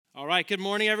All right, good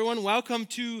morning, everyone. Welcome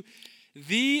to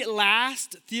the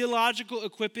last theological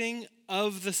equipping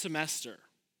of the semester.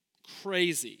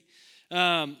 Crazy.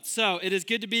 So it is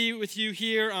good to be with you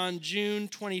here on June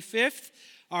 25th.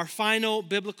 Our final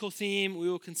biblical theme, we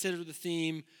will consider the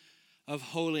theme of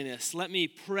holiness. Let me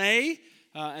pray,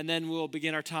 and then we'll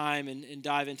begin our time and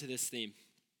dive into this theme.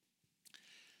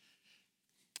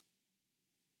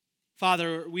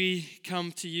 Father, we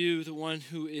come to you, the one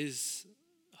who is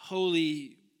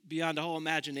holy beyond all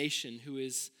imagination, who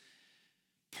is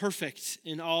perfect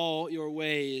in all your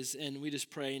ways. And we just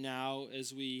pray now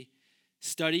as we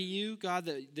study you, God,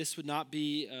 that this would not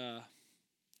be a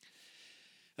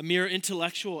mere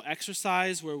intellectual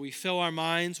exercise where we fill our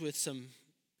minds with some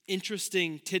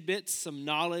interesting tidbits, some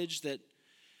knowledge that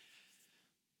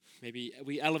maybe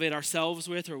we elevate ourselves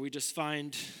with or we just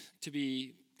find to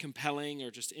be compelling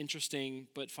or just interesting.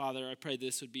 But Father, I pray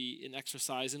this would be an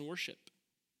exercise in worship.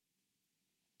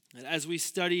 And as we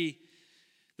study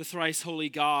the thrice holy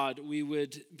God, we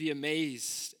would be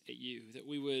amazed at you, that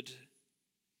we would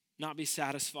not be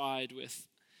satisfied with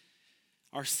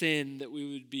our sin, that we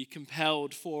would be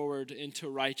compelled forward into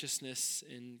righteousness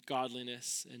and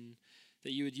godliness, and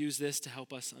that you would use this to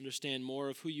help us understand more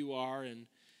of who you are and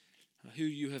who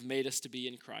you have made us to be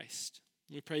in Christ.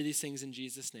 We pray these things in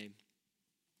Jesus' name.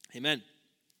 Amen.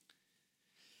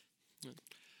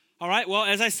 All right, well,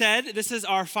 as I said, this is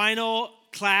our final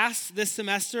class this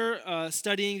semester,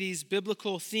 studying these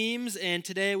biblical themes, and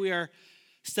today we are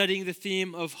studying the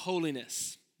theme of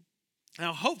holiness.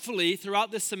 Now, hopefully,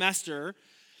 throughout this semester,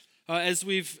 as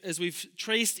we've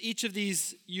traced each of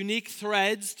these unique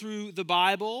threads through the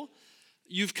Bible,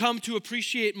 you've come to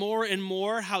appreciate more and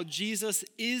more how Jesus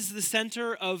is the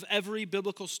center of every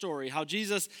biblical story, how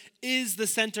Jesus is the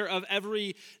center of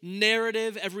every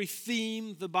narrative, every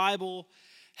theme the Bible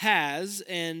has,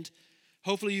 and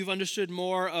hopefully you've understood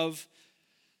more of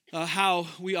how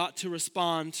we ought to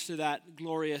respond to that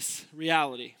glorious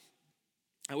reality.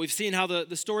 We've seen how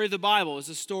the story of the Bible is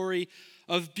a story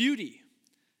of beauty.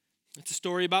 It's a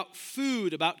story about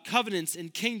food, about covenants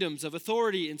and kingdoms, of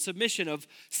authority and submission, of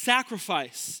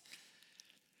sacrifice.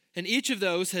 And each of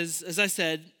those has, as I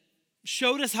said,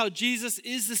 showed us how Jesus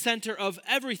is the center of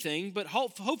everything, but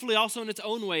hopefully also in its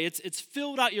own way, it's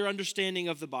filled out your understanding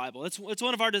of the Bible. It's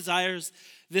one of our desires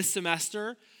this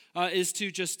semester, is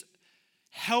to just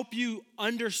help you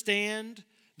understand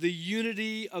the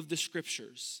unity of the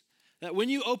Scriptures. That when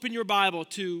you open your Bible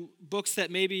to books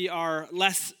that maybe are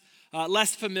less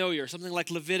familiar, something like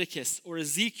Leviticus or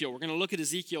Ezekiel, we're going to look at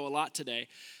Ezekiel a lot today.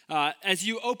 As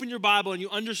you open your Bible and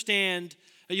you understand,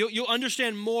 you'll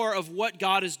understand more of what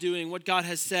God is doing, what God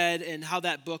has said, and how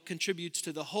that book contributes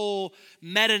to the whole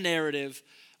meta-narrative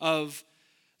of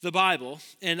the Bible.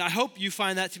 And I hope you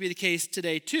find that to be the case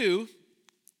today too,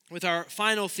 with our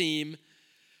final theme,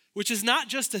 which is not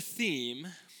just a theme.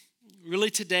 Really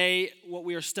today, what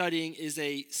we are studying is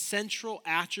a central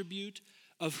attribute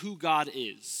of who God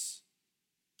is.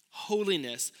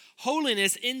 Holiness.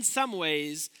 Holiness, in some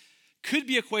ways, could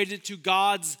be equated to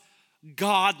God's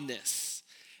godness.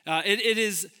 It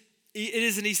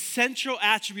is an essential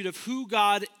attribute of who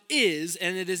God is,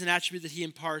 and it is an attribute that he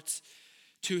imparts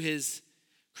to his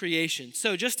creation.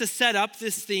 So just to set up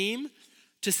this theme,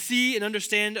 to see and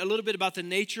understand a little bit about the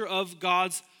nature of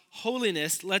God's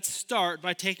holiness, let's start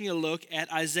by taking a look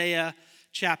at Isaiah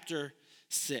chapter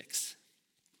 6.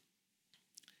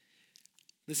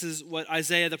 This is what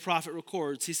Isaiah the prophet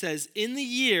records. He says, "In the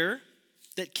year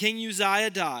that King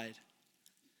Uzziah died,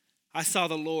 I saw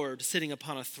the Lord sitting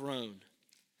upon a throne,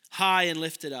 high and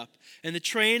lifted up, and the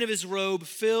train of his robe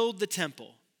filled the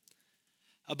temple.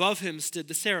 Above him stood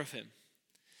the seraphim.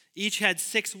 Each had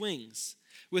 6 wings.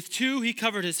 With 2 he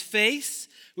covered his face,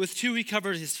 with 2 he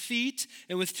covered his feet,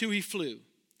 and with 2 he flew.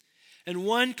 And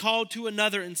one called to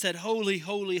another and said, 'Holy,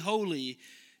 holy, holy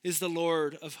is the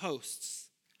Lord of hosts.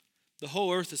 The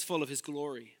whole earth is full of his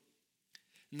glory.'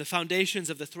 And the foundations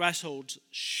of the thresholds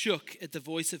shook at the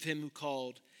voice of him who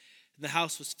called, and the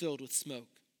house was filled with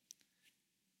smoke.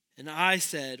 And I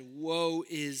said, 'Woe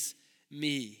is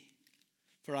me,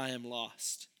 for I am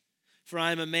lost. For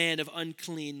I am a man of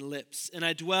unclean lips, and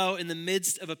I dwell in the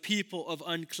midst of a people of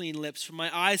unclean lips. For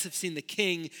my eyes have seen the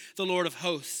King, the Lord of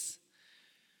hosts.'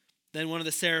 Then one of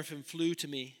the seraphim flew to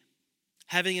me,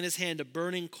 having in his hand a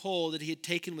burning coal that he had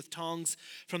taken with tongs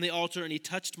from the altar, and he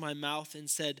touched my mouth and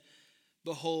said,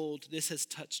 'Behold, this has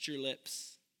touched your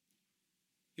lips.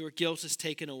 Your guilt is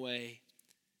taken away,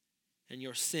 and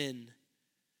your sin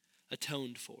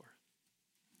atoned for.'"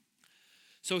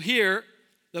 So here,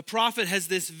 the prophet has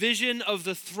this vision of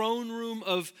the throne room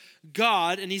of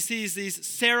God, and he sees these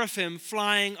seraphim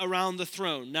flying around the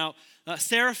throne. Now,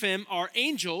 seraphim are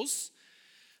angels,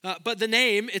 but the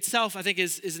name itself, I think,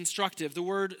 is instructive. The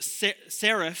word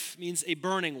seraph means a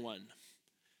burning one.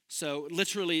 So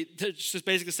literally, it's just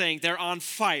basically saying they're on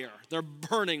fire. They're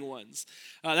burning ones.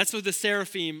 That's what the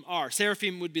seraphim are.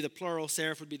 Seraphim would be the plural.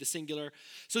 Seraph would be the singular.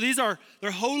 So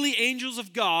they're holy angels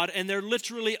of God, and they're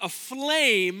literally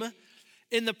aflame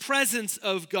in the presence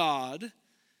of God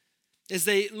as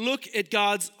they look at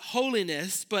God's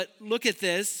holiness. But look at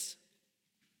this.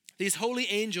 These holy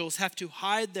angels have to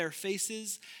hide their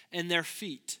faces and their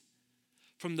feet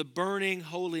from the burning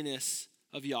holiness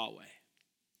of Yahweh.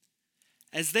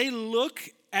 As they look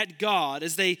at God,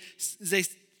 as they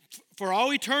for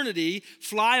all eternity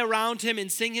fly around him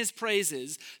and sing his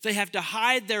praises, they have to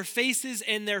hide their faces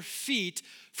and their feet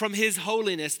from his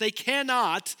holiness. They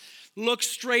cannot look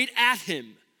straight at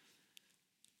him.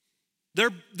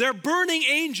 They're burning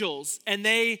angels, and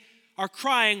they are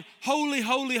crying, "Holy,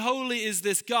 holy, holy is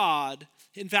this God."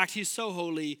 In fact, he's so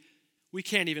holy, we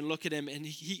can't even look at him, and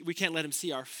we can't let him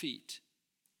see our feet.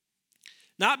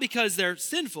 Not because they're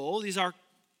sinful, these are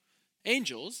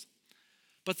angels,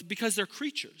 but because they're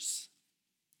creatures.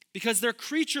 Because their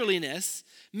creatureliness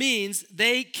means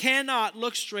they cannot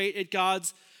look straight at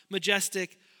God's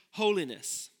majestic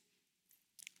holiness.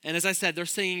 And as I said, they're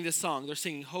singing this song. They're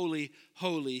singing, "Holy,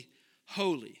 holy,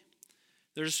 holy."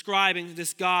 They're describing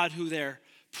this God who they're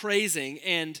praising,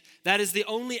 and that is the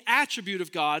only attribute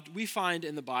of God we find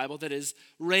in the Bible that is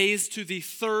raised to the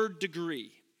third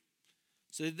degree.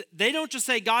 So they don't just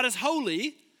say God is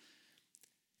holy,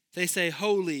 they say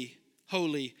holy,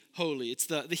 holy, holy. It's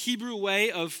the Hebrew way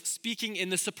of speaking in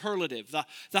the superlative,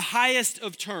 the highest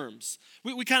of terms.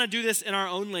 We kind of do this in our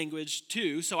own language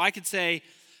too. So I could say,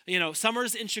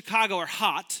 summers in Chicago are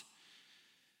hot,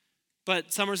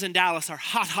 but summers in Dallas are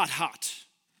hot, hot, hot.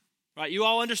 Right? You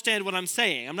all understand what I'm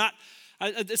saying.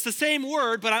 It's the same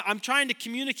word, but I'm trying to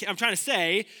communicate. I'm trying to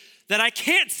say that I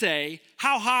can't say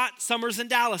how hot summers in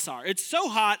Dallas are. It's so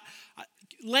hot,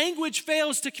 language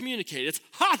fails to communicate. It's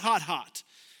hot, hot, hot.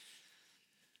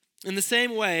 In the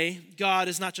same way, God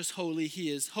is not just holy, he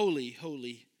is holy,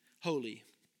 holy, holy.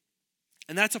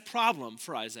 And that's a problem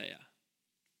for Isaiah.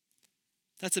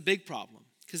 That's a big problem,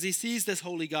 because he sees this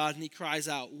holy God and he cries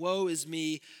out, "Woe is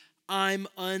me, I'm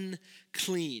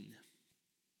unclean."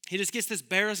 He just gets this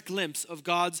barest glimpse of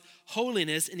God's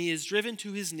holiness, and he is driven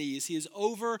to his knees. He is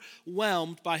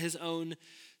overwhelmed by his own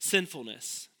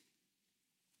sinfulness.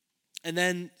 And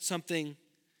then something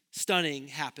stunning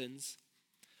happens.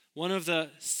 One of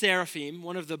the seraphim,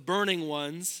 one of the burning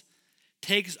ones,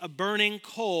 takes a burning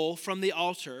coal from the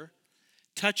altar,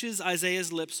 touches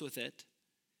Isaiah's lips with it,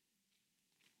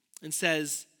 and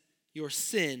says, "Your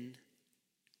sin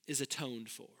is atoned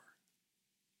for."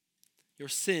 Your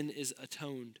sin is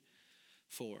atoned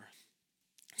for.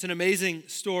 It's an amazing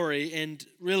story, and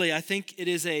really I think it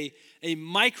is a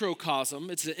microcosm.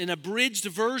 It's an abridged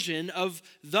version of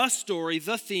the story,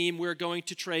 the theme we're going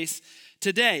to trace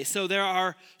today. So there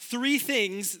are three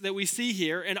things that we see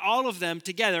here, and all of them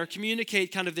together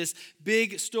communicate kind of this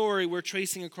big story we're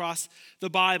tracing across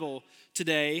the Bible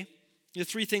today. The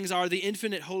three things are: the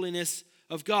infinite holiness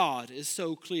of God is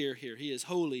so clear here. He is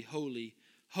holy, holy,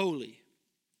 holy.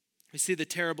 We see the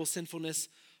terrible sinfulness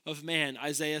of man.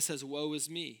 Isaiah says, "Woe is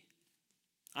me.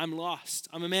 I'm lost.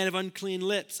 I'm a man of unclean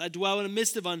lips. I dwell in the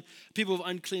midst of people of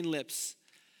unclean lips.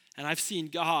 And I've seen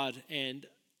God, and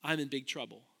I'm in big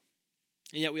trouble."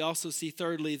 And yet we also see,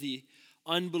 thirdly, the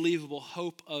unbelievable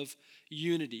hope of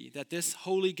unity, that this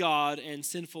holy God and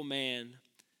sinful man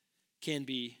can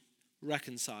be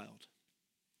reconciled.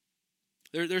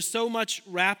 There's so much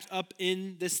wrapped up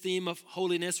in this theme of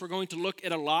holiness. We're going to look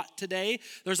at a lot today.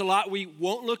 There's a lot we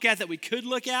won't look at that we could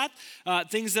look at.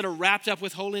 Things that are wrapped up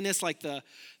with holiness, like the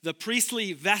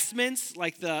priestly vestments,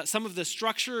 like some of the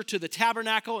structure to the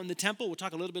tabernacle and the temple. We'll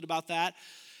talk a little bit about that.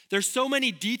 There's so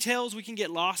many details we can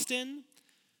get lost in.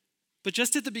 But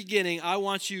just at the beginning, I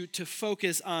want you to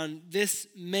focus on this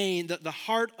the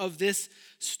heart of this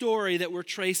story that we're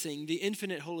tracing: the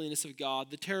infinite holiness of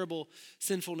God, the terrible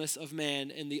sinfulness of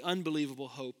man, and the unbelievable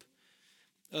hope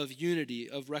of unity,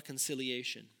 of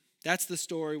reconciliation. That's the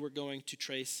story we're going to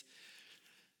trace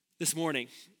this morning.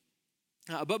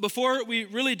 But before we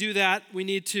really do that, we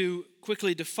need to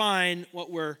quickly define what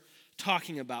we're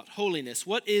talking about. Holiness.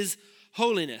 What is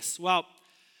holiness? Well,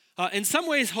 in some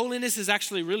ways, holiness is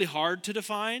actually really hard to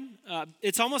define.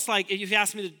 It's almost like if you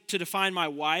asked me to define my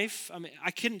wife, I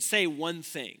couldn't say one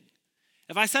thing.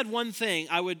 If I said one thing,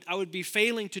 I would be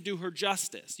failing to do her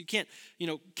justice. You can't,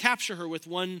 capture her with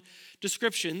one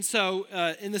description. So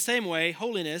in the same way,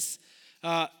 holiness,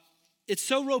 it's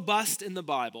so robust in the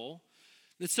Bible,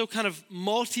 it's so kind of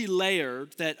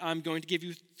multi-layered that I'm going to give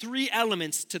you 3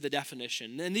 elements to the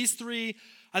definition. And these 3,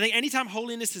 I think anytime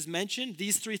holiness is mentioned,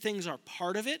 these 3 things are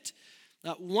part of it.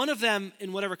 One of them,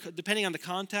 depending on the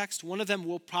context, one of them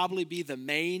will probably be the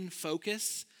main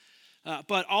focus.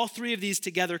 But all 3 of these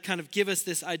together kind of give us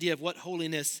this idea of what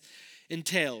holiness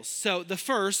entails. So the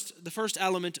first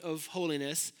element of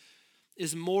holiness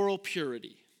is moral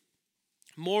purity.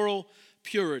 Moral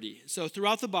purity. So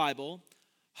throughout the Bible,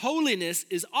 holiness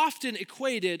is often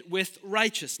equated with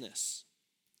righteousness.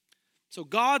 So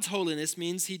God's holiness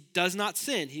means he does not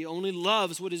sin. He only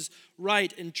loves what is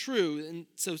right and true. And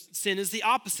so sin is the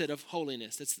opposite of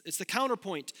holiness. It's the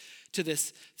counterpoint to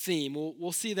this theme.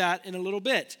 We'll see that in a little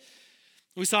bit.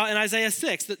 We saw in Isaiah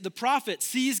 6 that the prophet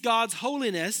sees God's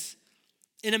holiness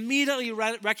and immediately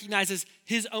recognizes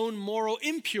his own moral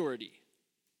impurity.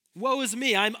 Woe is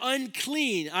me, I'm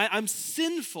unclean, I'm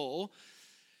sinful,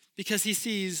 because he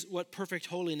sees what perfect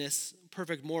holiness,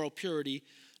 perfect moral purity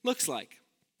looks like.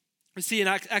 We see in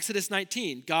Exodus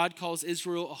 19, God calls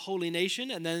Israel a holy nation,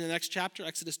 and then in the next chapter,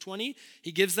 Exodus 20,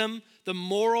 he gives them the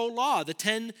moral law, the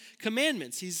 10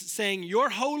 commandments. He's saying,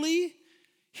 you're holy,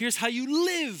 here's how you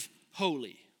live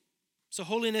holy. So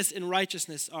holiness and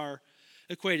righteousness are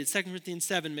equated. 2 Corinthians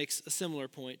 7 makes a similar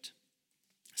point.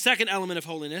 Second element of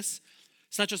holiness,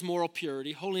 it's not just moral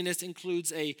purity. Holiness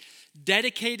includes a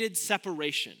dedicated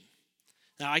separation.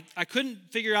 Now, I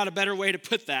couldn't figure out a better way to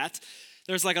put that.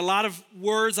 There's like a lot of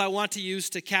words I want to use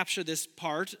to capture this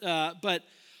part, but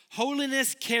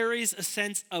holiness carries a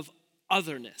sense of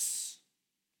otherness,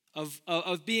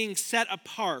 of being set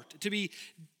apart, to be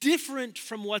different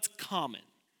from what's common.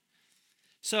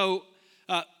 So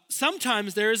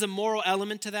sometimes there is a moral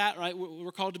element to that, right?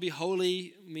 We're called to be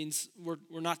holy. It means we're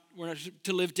not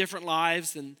to live different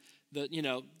lives than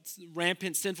the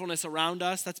rampant sinfulness around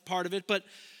us. That's part of it, but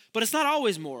it's not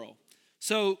always moral.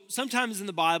 So sometimes in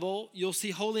the Bible, you'll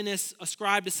see holiness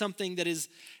ascribed to something that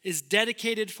is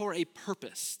dedicated for a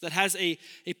purpose, that has a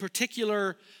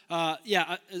particular,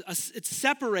 it's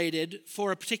separated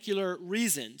for a particular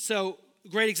reason. So a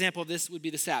great example of this would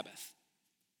be the Sabbath.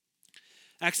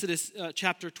 Exodus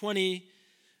chapter 20,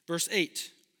 verse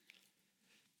 8.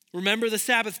 Remember the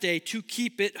Sabbath day to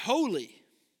keep it holy.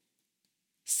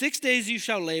 6 days you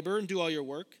shall labor and do all your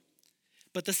work.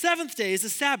 But the 7th day is a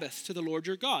Sabbath to the Lord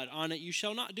your God. On it you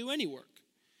shall not do any work.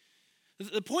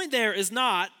 The point there is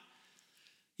not,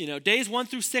 days 1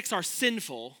 through 6 are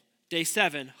sinful, day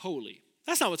 7, holy.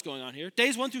 That's not what's going on here.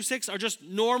 Days 1 through 6 are just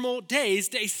normal days.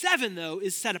 Day 7, though,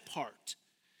 is set apart.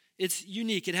 It's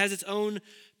unique. It has its own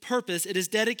purpose. It is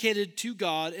dedicated to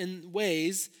God in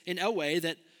a way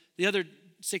that the other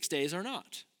 6 days are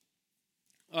not.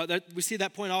 We see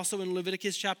that point also in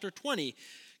Leviticus chapter 20.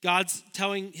 God's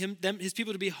telling his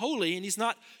people to be holy, and he's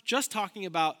not just talking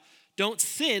about don't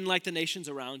sin like the nations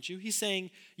around you. He's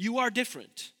saying you are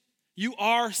different. You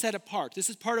are set apart. This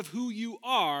is part of who you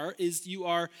are, you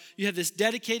have this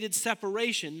dedicated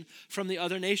separation from the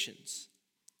other nations.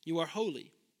 You are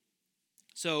holy.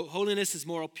 So holiness is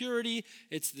moral purity.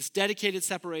 It's this dedicated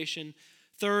separation.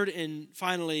 Third and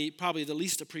finally, probably the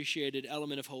least appreciated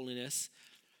element of holiness,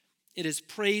 it is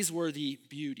praiseworthy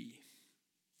beauty.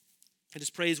 It is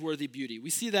praiseworthy beauty. We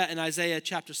see that in Isaiah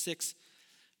chapter 6,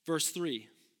 verse 3.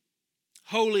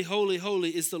 Holy, holy,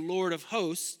 holy is the Lord of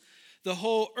hosts. The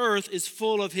whole earth is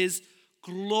full of his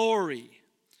glory.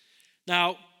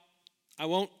 Now, I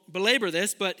won't belabor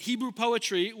this, but Hebrew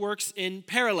poetry works in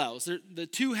parallels. The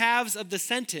 2 halves of the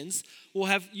sentence will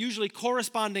have usually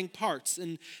corresponding parts,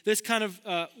 and this kind of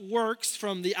works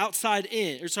from the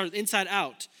inside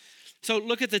out. So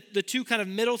look at the 2 kind of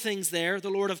middle things there.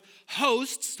 The Lord of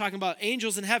hosts, talking about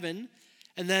angels in heaven,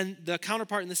 and then the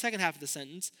counterpart in the second half of the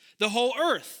sentence, the whole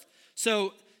earth.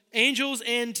 So angels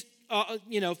and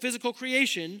physical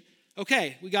creation.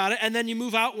 Okay, we got it. And then you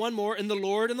move out one more, and the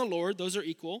Lord, those are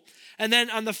equal. And then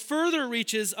on the further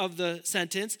reaches of the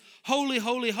sentence, holy,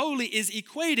 holy, holy is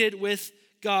equated with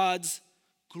God's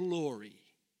glory.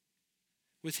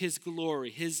 With his glory,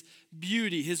 his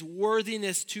beauty, his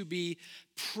worthiness to be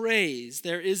praised.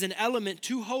 There is an element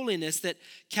to holiness that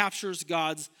captures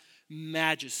God's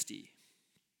majesty.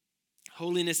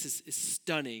 Holiness is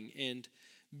stunning and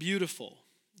beautiful.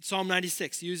 Psalm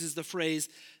 96 uses the phrase,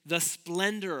 the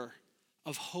splendor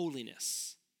of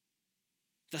holiness.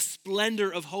 The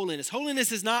splendor of holiness.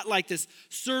 Holiness is not like this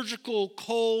surgical,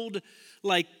 cold,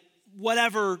 like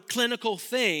whatever clinical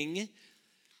thing.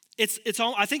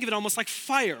 I think of it almost like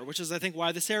fire, which is I think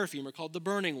why the seraphim are called the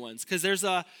burning ones, because there's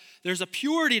a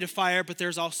purity to fire, but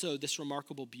there's also this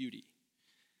remarkable beauty.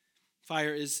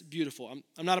 Fire is beautiful.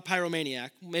 I'm not a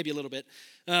pyromaniac, maybe a little bit,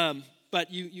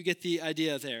 but you get the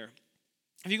idea there.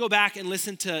 If you go back and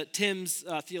listen to Tim's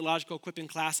theological equipping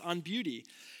class on beauty,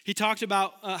 he talked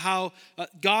about how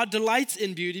God delights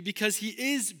in beauty because he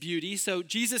is beauty, so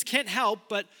Jesus can't help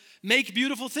but make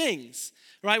beautiful things,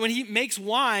 right? When he makes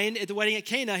wine at the wedding at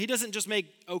Cana, he doesn't just make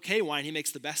okay wine, he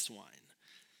makes the best wine.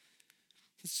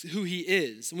 It's who he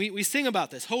is. And we sing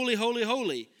about this, holy, holy,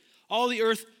 holy. All the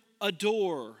earth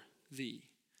adore thee.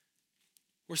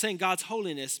 We're saying God's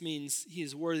holiness means he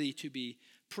is worthy to be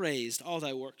praised. All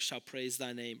thy works shall praise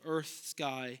thy name, earth,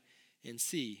 sky, and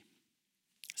sea.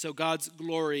 So God's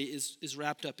glory is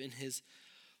wrapped up in his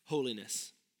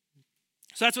holiness.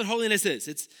 So that's what holiness is.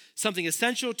 It's something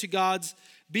essential to God's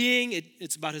being.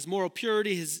 It's about his moral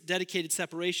purity, his dedicated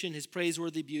separation, his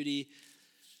praiseworthy beauty.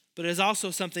 But it is also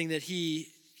something that he,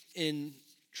 in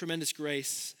tremendous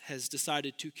grace, has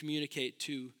decided to communicate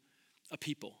to a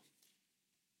people.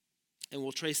 And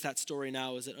we'll trace that story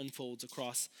now as it unfolds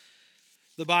across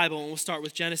the Bible. And we'll start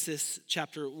with Genesis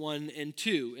chapter 1 and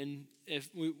 2. And if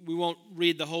we won't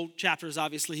read the whole chapters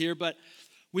obviously here, but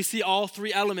we see all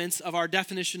three elements of our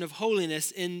definition of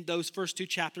holiness in those first two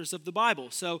chapters of the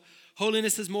Bible. So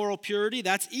holiness is moral purity.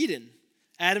 That's Eden.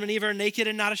 Adam and Eve are naked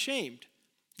and not ashamed.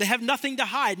 They have nothing to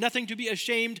hide, nothing to be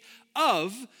ashamed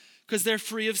of, because they're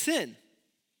free of sin.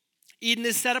 Eden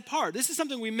is set apart. This is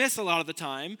something we miss a lot of the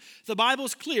time. The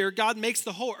Bible's clear. God makes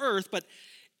the whole earth, but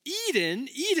Eden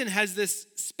has this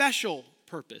special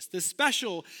purpose, this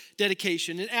special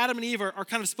dedication. And Adam and Eve are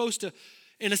kind of supposed to,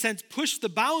 in a sense, push the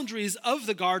boundaries of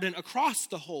the garden across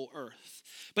the whole earth.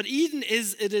 But Eden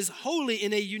is holy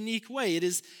in a unique way. It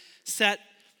is set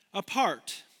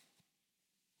apart.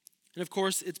 And of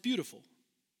course, it's beautiful.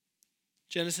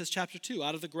 Genesis chapter 2,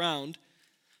 out of the ground,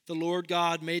 the Lord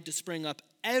God made to spring up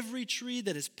every tree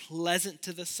that is pleasant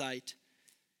to the sight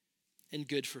and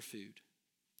good for food.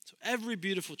 So every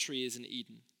beautiful tree is in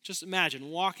Eden. Just imagine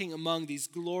walking among these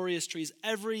glorious trees.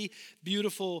 Every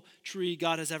beautiful tree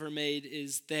God has ever made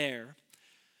is there.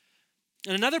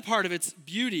 And another part of its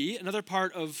beauty, another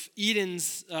part of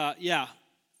Eden's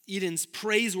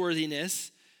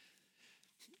praiseworthiness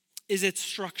is its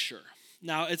structure.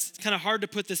 Now, it's kind of hard to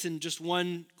put this in just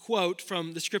one quote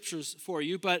from the scriptures for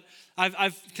you, but I've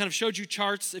kind of showed you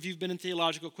charts. If you've been in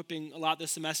theological equipping a lot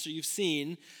this semester, you've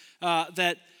seen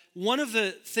that one of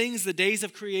the things the days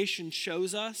of creation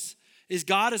shows us is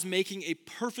God is making a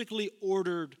perfectly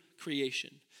ordered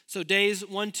creation. So days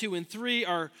 1, 2, and 3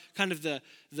 are kind of the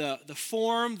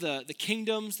form, the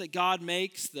kingdoms that God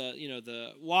makes,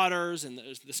 the waters and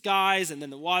the skies, and then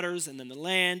the waters, and then the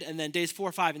land. And then days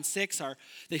 4, 5, and 6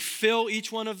 they fill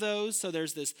each one of those. So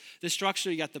there's this structure.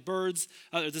 You got the birds,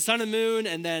 the sun and moon,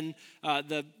 and then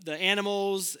the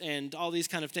animals, and all these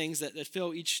kind of things that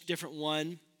fill each different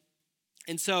one.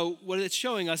 And so what it's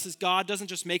showing us is God doesn't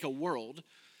just make a world.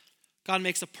 God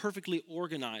makes a perfectly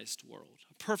organized world,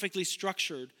 a perfectly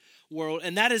structured world.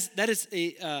 And that is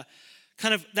a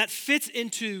that fits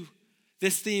into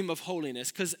this theme of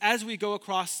holiness, because as we go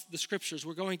across the scriptures,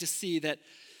 we're going to see that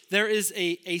there is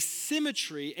a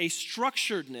symmetry, a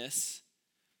structuredness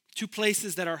to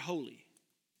places that are holy.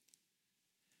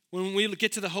 When we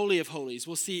get to the Holy of Holies,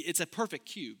 we'll see it's a perfect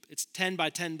cube. It's 10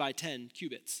 by 10 by 10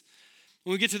 cubits.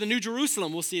 When we get to the New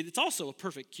Jerusalem, we'll see it's also a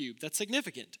perfect cube. That's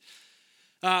significant.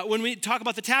 When we talk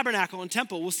about the tabernacle and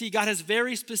temple, we'll see God has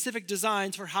very specific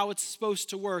designs for how it's supposed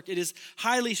to work. It is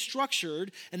highly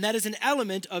structured, and that is an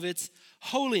element of its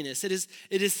holiness. It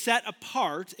is set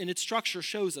apart, and its structure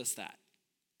shows us that.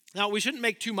 Now, we shouldn't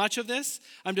make too much of this.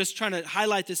 I'm just trying to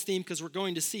highlight this theme because we're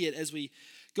going to see it as we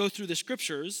go through the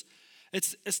scriptures.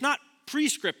 It's not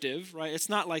prescriptive, right? It's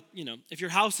not like, if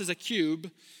your house is a cube,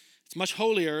 it's much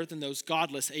holier than those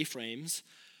godless A-frames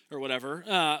or whatever,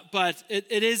 but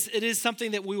it is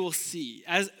something that we will see.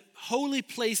 As holy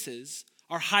places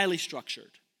are highly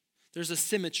structured. There's a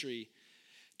symmetry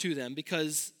to them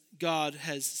because God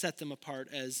has set them apart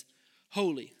as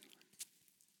holy.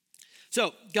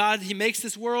 So God, he makes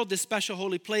this world, this special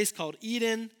holy place called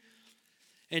Eden,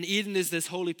 and Eden is this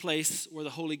holy place where the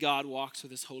holy God walks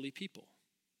with his holy people,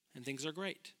 and things are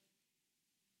great.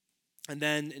 And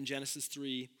then in Genesis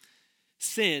 3,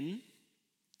 sin,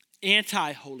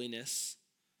 anti-holiness,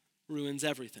 ruins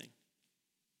everything.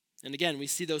 And again, we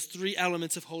see those three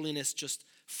elements of holiness just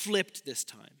flipped this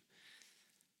time.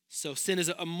 So sin is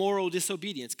a moral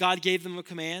disobedience. God gave them a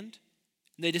command,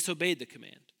 and they disobeyed the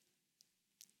command.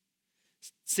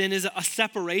 Sin is a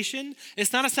separation.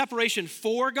 It's not a separation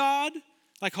for God,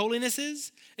 like holiness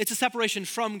is, it's a separation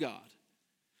from God.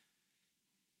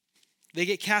 They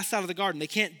get cast out of the garden. They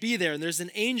can't be there. And there's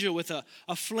an angel with a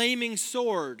flaming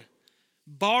sword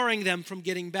barring them from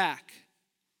getting back.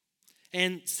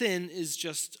 And sin is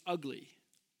just ugly.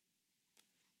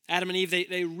 Adam and Eve,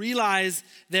 they realize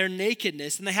their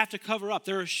nakedness and they have to cover up.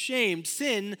 They're ashamed.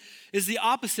 Sin is the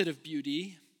opposite of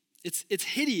beauty. It's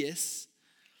hideous.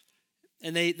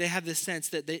 And they have this sense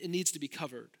that it needs to be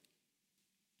covered.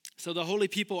 So the holy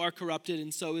people are corrupted,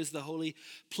 and so is the holy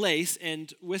place.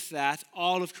 And with that,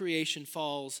 all of creation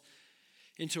falls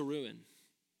into ruin.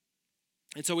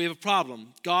 And so we have a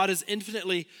problem. God is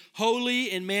infinitely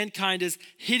holy, and mankind is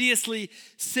hideously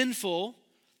sinful,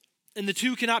 and the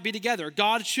two cannot be together.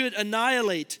 God should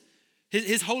annihilate,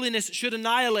 his holiness should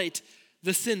annihilate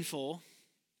the sinful.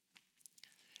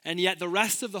 And yet the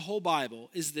rest of the whole Bible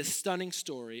is this stunning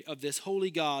story of this holy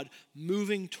God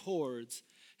moving towards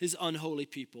his unholy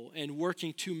people and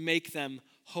working to make them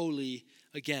holy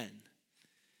again.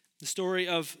 The story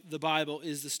of the Bible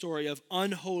is the story of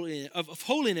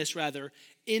holiness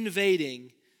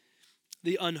invading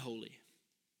the unholy.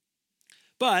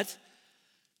 But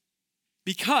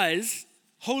because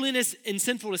holiness and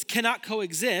sinfulness cannot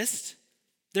coexist,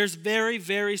 there's very,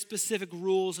 very specific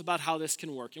rules about how this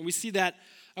can work. And we see that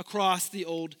across the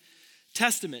Old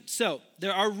Testament. So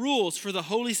there are rules for the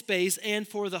holy space and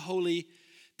for the holy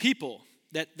people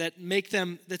that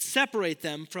separate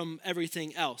them from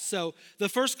everything else. So the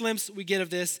first glimpse we get of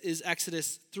this is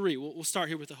Exodus 3. We'll start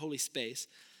here with the holy space.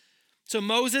 So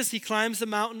Moses, he climbs the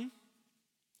mountain.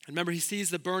 Remember, he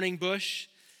sees the burning bush.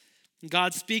 And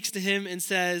God speaks to him and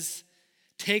says,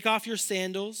 "Take off your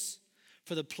sandals,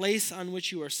 for the place on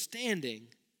which you are standing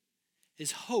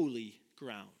is holy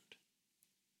ground."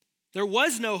 There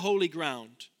was no holy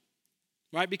ground,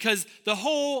 right? Because the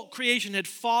whole creation had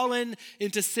fallen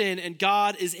into sin, and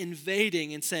God is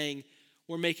invading and saying,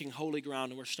 we're making holy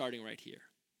ground and we're starting right here.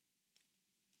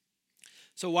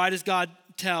 So why does God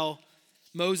tell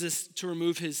Moses to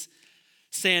remove his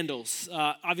sandals?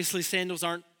 Obviously, sandals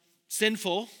aren't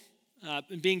sinful.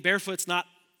 And being barefoot's not,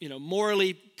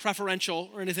 morally preferential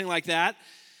or anything like that.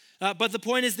 But the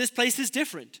point is, this place is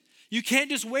different. You can't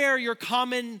just wear your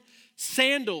common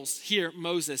sandals here,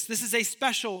 Moses. This is a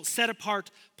special, set-apart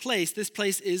place. This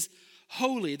place is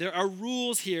holy. There are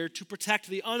rules here to protect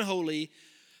the unholy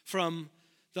from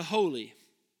the holy.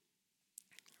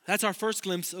 That's our first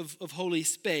glimpse of holy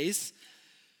space.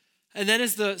 And then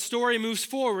as the story moves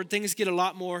forward, things get a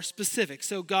lot more specific.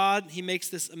 So God, he makes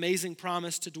this amazing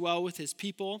promise to dwell with his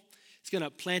people. He's going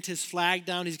to plant his flag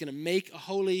down. He's going to make a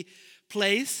holy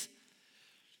place.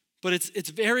 But it's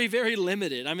very, very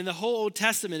limited. I mean, the whole Old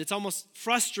Testament, it's almost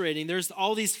frustrating. There's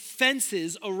all these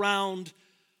fences around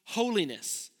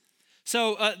holiness.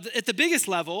 So at the biggest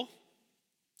level,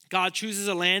 God chooses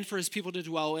a land for his people to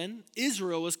dwell in.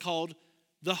 Israel is called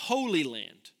the Holy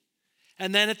Land.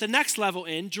 And then at the next level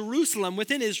in, Jerusalem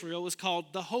within Israel was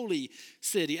called the Holy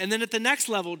City. And then at the next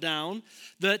level down,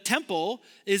 the temple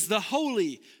is the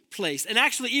holy place. And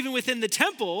actually, even within the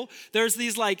temple, there's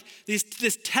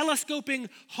this telescoping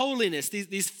holiness,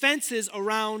 these fences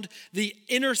around the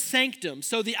inner sanctum.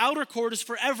 So the outer court is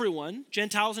for everyone.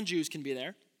 Gentiles and Jews can be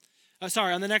there.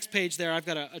 On the next page there, I've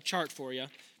got a chart for you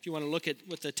if you want to look at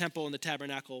what the temple and the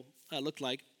tabernacle looked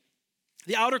like.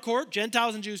 The outer court,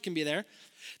 Gentiles and Jews can be there.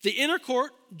 The inner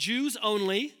court, Jews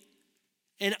only,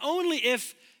 and only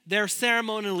if they're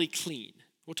ceremonially clean.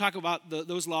 We'll talk about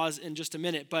those laws in just a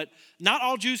minute, but not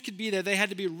all Jews could be there. They had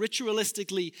to be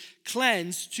ritualistically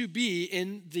cleansed to be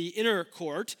in the inner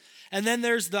court. And then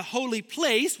there's the holy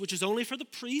place, which is only for the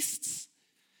priests.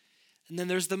 And then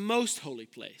there's the most holy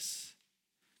place,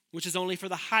 which is only for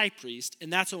the high priest,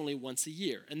 and that's only once a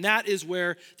year. And that is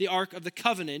where the Ark of the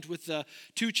Covenant with the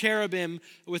two cherubim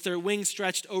with their wings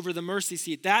stretched over the mercy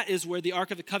seat, that is where the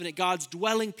Ark of the Covenant, God's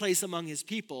dwelling place among his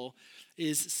people,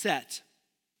 is set.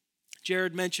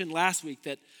 Jared mentioned last week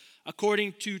that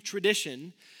according to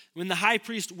tradition, when the high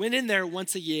priest went in there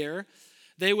once a year,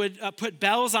 they would put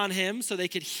bells on him so they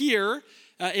could hear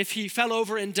if he fell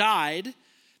over and died.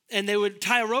 And they would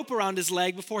tie a rope around his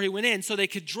leg before he went in so they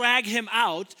could drag him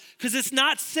out, because it's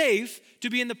not safe to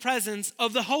be in the presence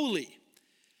of the holy.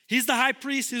 He's the high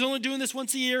priest. He's only doing this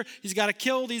once a year. He's got to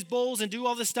kill these bulls and do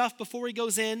all this stuff before he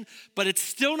goes in, but it's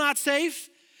still not safe.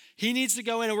 He needs to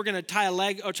go in, and we're going to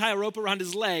tie a rope around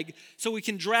his leg so we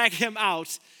can drag him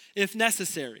out if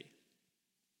necessary.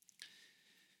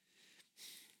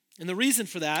 And the reason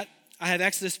for that, I have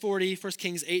Exodus 40, 1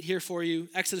 Kings 8 here for you.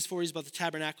 Exodus 40 is about the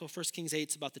tabernacle. 1 Kings 8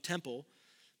 is about the temple.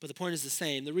 But the point is the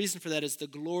same. The reason for that is the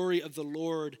glory of the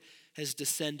Lord has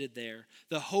descended there.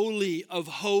 The Holy of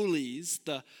Holies,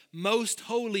 the most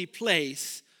holy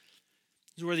place,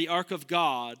 is where the Ark of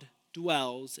God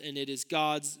dwells, and it is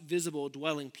God's visible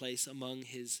dwelling place among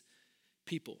his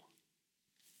people.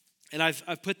 And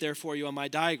I've put there for you on my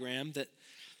diagram that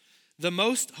the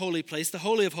most holy place, the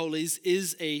Holy of Holies,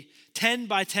 is a 10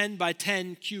 by 10 by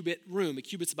 10 cubit room. A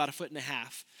cubit's about 1.5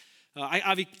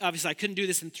 feet. Obviously, I couldn't do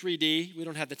this in 3D. We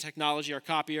don't have the technology or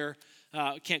copier.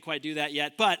 Can't quite do that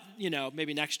yet, but,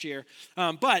 maybe next year.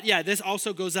 But yeah, this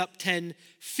also goes up 10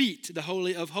 feet, the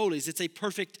Holy of Holies. It's a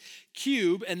perfect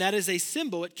cube, and that is a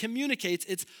symbol. It communicates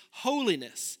its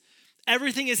holiness.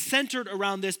 Everything is centered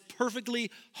around this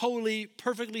perfectly holy,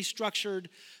 perfectly structured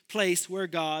place where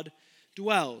God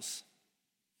dwells.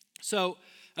 So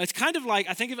it's kind of like,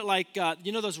 I think of it like,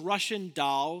 those Russian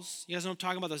dolls? You guys know what I'm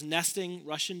talking about, those nesting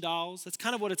Russian dolls? That's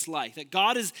kind of what it's like, that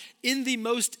God is in the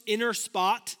most inner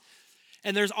spot,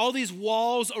 and there's all these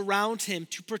walls around him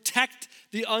to protect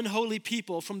the unholy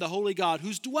people from the holy God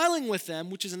who's dwelling with them,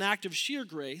 which is an act of sheer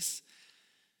grace.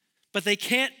 But there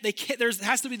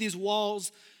has to be these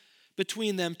walls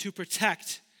between them to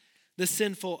protect the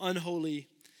sinful, unholy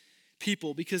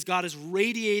people, because God is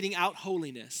radiating out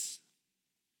holiness.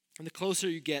 And the closer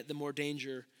you get, the more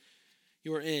danger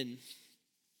you're in.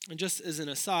 And just as an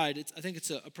aside, I think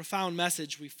it's a profound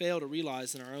message we fail to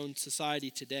realize in our own society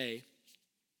today.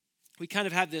 We kind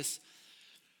of have this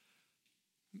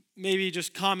maybe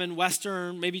just common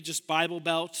Western, maybe just Bible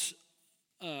Belt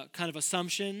kind of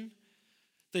assumption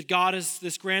that God is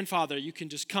this grandfather you can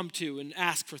just come to and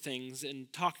ask for things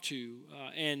and talk to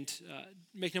and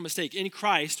make no mistake. In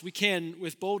Christ, we can,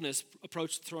 with boldness,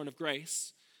 approach the throne of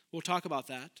grace. We'll talk about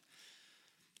that.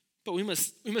 But we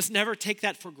must never take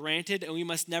that for granted, and we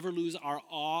must never lose our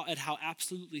awe at how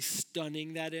absolutely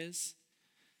stunning that is.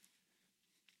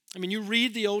 I mean, you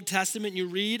read the Old Testament, you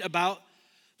read about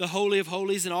the Holy of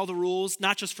Holies and all the rules,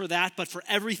 not just for that, but for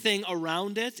everything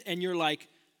around it, and you're like,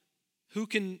 who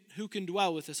can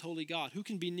dwell with this holy God? Who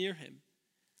can be near him?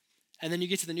 And then you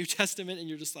get to the New Testament and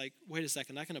you're just like, wait a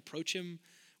second, I can approach him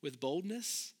with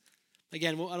boldness?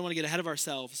 Again, I don't want to get ahead of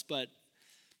ourselves, but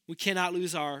we cannot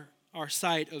lose our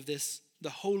sight of this, the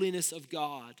holiness of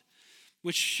God,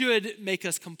 which should make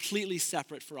us completely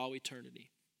separate for all eternity.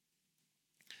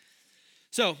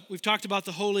 So we've talked about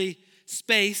the holy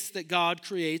space that God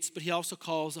creates, but he also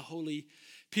calls a holy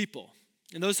people.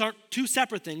 And those aren't two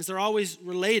separate things. They're always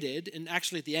related, and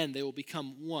actually at the end they will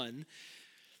become one.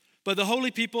 But the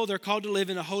holy people, they're called to live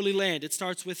in a holy land. It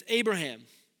starts with Abraham.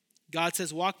 God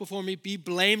says, walk before me, be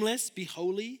blameless, be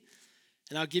holy,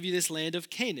 and I'll give you this land of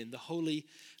Canaan, the holy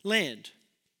land.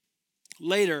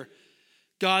 Later,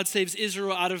 God saves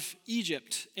Israel out of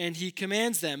Egypt, and he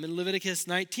commands them in Leviticus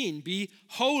 19, be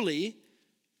holy,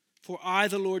 for I,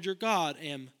 the Lord your God,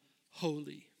 am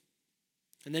holy.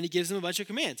 And then he gives them a bunch of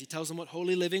commands. He tells them what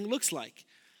holy living looks like.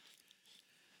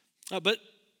 But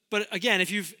again,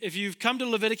 if you've come to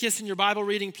Leviticus in your Bible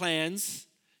reading plans,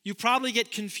 you probably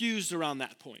get confused around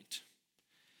that point.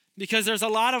 Because there's a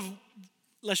lot of,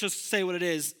 let's just say what it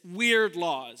is, weird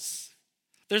laws.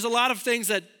 There's a lot of things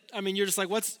that, you're just like,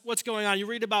 what's going on? You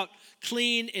read about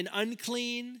clean and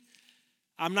unclean.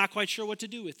 I'm not quite sure what to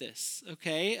do with this,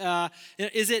 okay?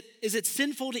 Is it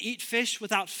sinful to eat fish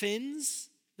without fins?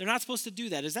 They're not supposed to do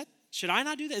that. Should I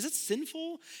not do that? Is it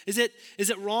sinful? Is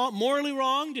it wrong, morally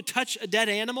wrong to touch a dead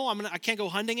animal? I can't go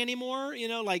hunting anymore.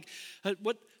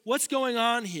 What's going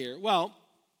on here? Well,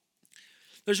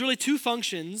 there's really two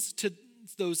functions to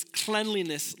those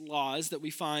cleanliness laws that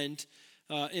we find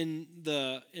in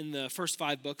the first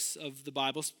 5 books of the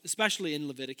Bible, especially in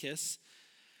Leviticus.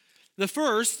 The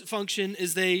first function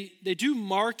is they do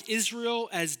mark Israel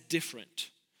as different.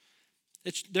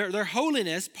 It's their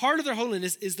holiness, part of their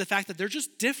holiness is the fact that they're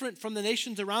just different from the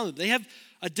nations around them. They have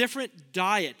a different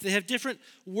diet. They have different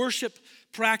worship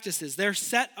practices. They're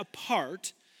set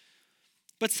apart.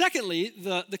 But secondly,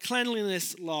 the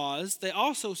cleanliness laws, they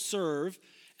also serve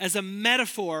as a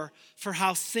metaphor for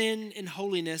how sin and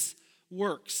holiness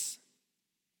works.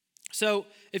 So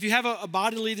if you have a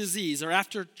bodily disease or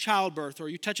after childbirth or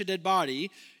you touch a dead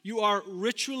body, you are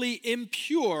ritually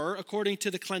impure according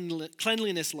to the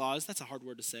cleanliness laws. That's a hard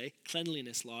word to say,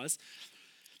 cleanliness laws.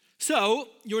 So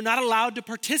you're not allowed to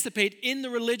participate in the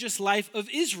religious life of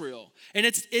Israel. And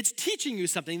it's teaching you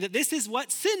something, that this is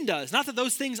what sin does. Not that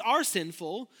those things are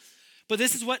sinful, but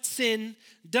this is what sin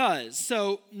does.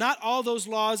 So not all those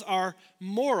laws are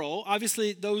moral.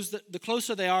 Obviously, the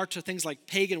closer they are to things like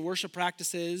pagan worship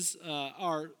practices,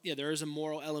 there is a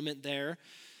moral element there.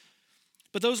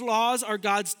 But those laws are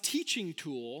God's teaching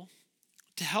tool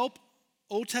to help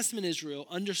Old Testament Israel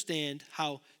understand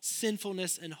how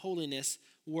sinfulness and holiness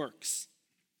works.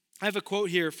 I have a quote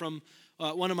here from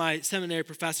one of my seminary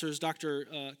professors,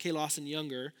 Dr. K. Lawson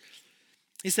Younger.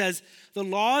 He says, "The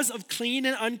laws of clean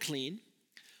and unclean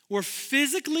were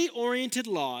physically oriented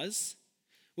laws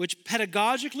which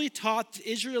pedagogically taught the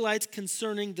Israelites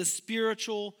concerning the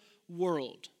spiritual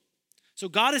world." So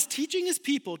God is teaching his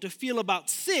people to feel about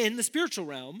sin, the spiritual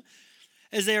realm,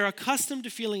 as they are accustomed to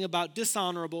feeling about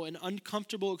dishonorable and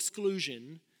uncomfortable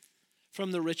exclusion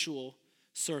from the ritual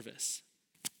service.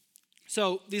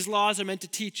 So these laws are meant to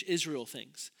teach Israel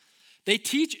things. They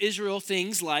teach Israel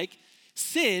things like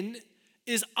sin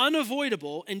is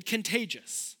unavoidable and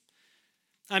contagious.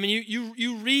 I mean,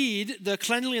 you read the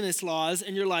cleanliness laws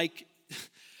and you're like,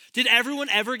 did everyone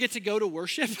ever get to go to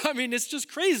worship? I mean, it's just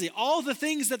crazy. All the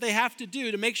things that they have to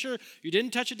do to make sure you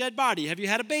didn't touch a dead body. Have you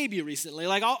had a baby recently?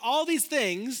 Like all these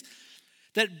things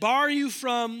that bar you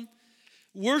from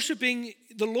worshiping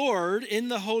the Lord in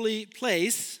the holy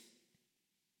place.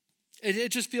 It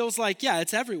just feels like, yeah,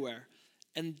 it's everywhere.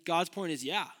 And God's point is,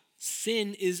 yeah,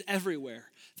 sin is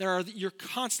everywhere. You're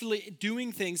constantly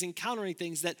doing things, encountering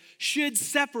things that should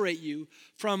separate you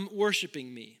from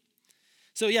worshiping me.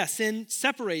 So yeah, sin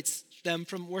separates them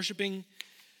from worshiping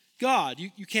God.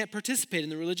 You can't participate in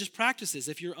the religious practices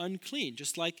if you're unclean,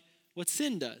 just like what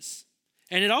sin does.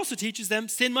 And it also teaches them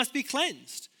sin must be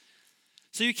cleansed.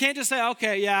 So you can't just say,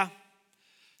 okay, yeah,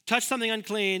 touch something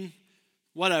unclean,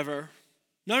 whatever.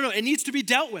 No, it needs to be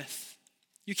dealt with.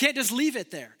 You can't just leave it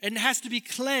there. It has to be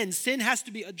cleansed. Sin has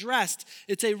to be addressed.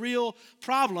 It's a real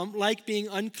problem, like being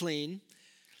unclean.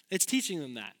 It's teaching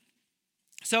them that.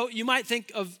 So you might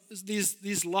think of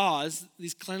these laws,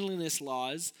 these cleanliness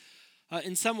laws,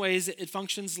 in some ways it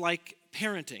functions like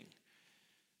parenting.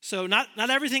 So not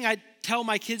everything I tell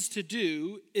my kids to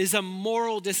do is a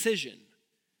moral decision.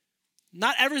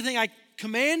 Not everything I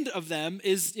command of them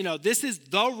is, this is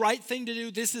the right thing to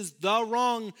do, this is the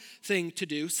wrong thing to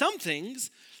do. Some things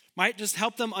might just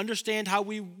help them understand how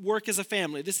we work as a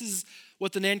family. This is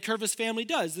what the Nankervis family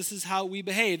does. This is how we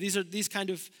behave. These are these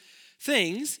kind of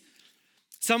things.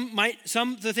 Some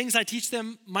of the things I teach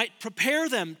them might prepare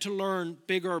them to learn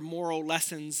bigger moral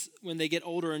lessons when they get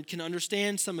older and can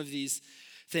understand some of these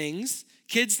things.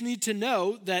 Kids need to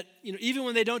know that, even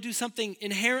when they don't do something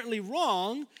inherently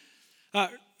wrong,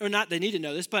 or not, they need to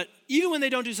know this, but even when they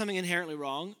don't do something inherently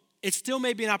wrong, it still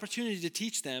may be an opportunity to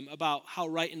teach them about how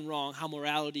right and wrong, how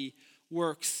morality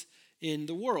works in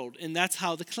the world. And that's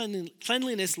how the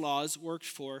cleanliness laws worked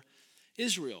for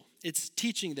Israel. It's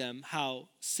teaching them how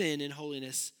sin and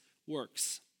holiness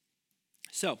works.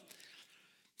 So,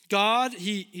 God,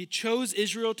 he chose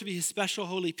Israel to be his special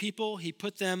holy people. He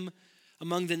put them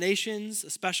among the nations,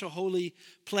 a special holy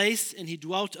place, and he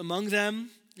dwelt among them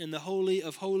in the Holy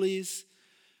of Holies.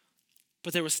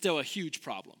 But there was still a huge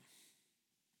problem.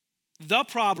 The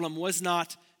problem was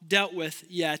not dealt with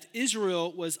yet.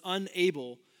 Israel was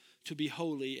unable to be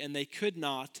holy, and they could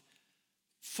not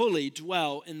fully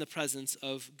dwell in the presence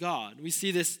of God. We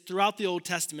see this throughout the Old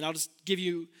Testament. I'll just give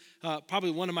you probably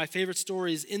one of my favorite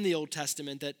stories in the Old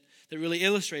Testament that really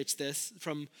illustrates this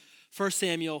from 1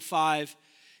 Samuel 5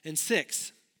 and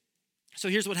 6. So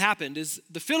here's what happened is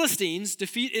the Philistines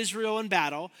defeat Israel in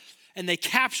battle, and they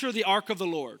capture the ark of the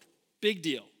Lord. Big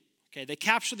deal. Okay, they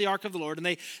capture the ark of the Lord, and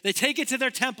they take it to their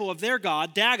temple of their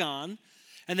god, Dagon,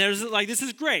 and there's like, this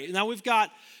is great. Now we've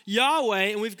got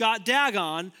Yahweh and we've got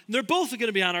Dagon, and they're both going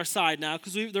to be on our side now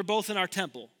because they're both in our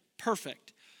temple.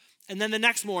 Perfect. And then the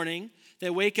next morning, they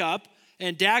wake up,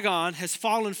 and Dagon has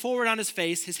fallen forward on his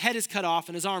face, his head is cut off,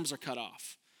 and his arms are cut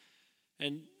off.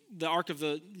 And the ark of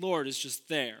the Lord is just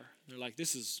there. They're like,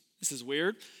 this is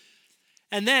weird.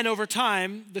 And then over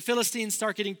time, the Philistines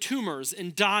start getting tumors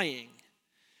and dying.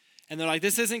 And they're like,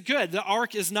 this isn't good. The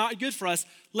ark is not good for us.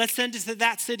 Let's send it to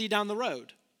that city down the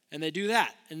road. And they do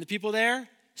that. And the people there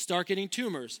start getting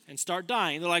tumors and start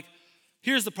dying. They're like,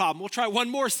 here's the problem. We'll try one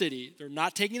more city. They're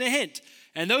not taking the hint.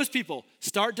 And those people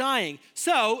start dying.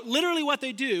 So literally what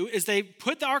they do is they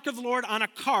put the ark of the Lord on a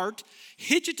cart,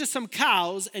 hitch it to some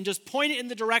cows, and just point it in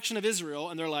the direction of Israel.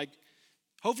 And they're like,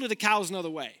 hopefully the cows know the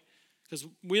way, because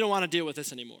we don't want to deal with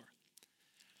this anymore.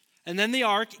 And then the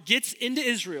ark gets into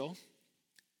Israel,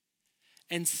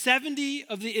 and 70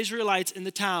 of the Israelites in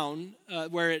the town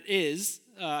where it is,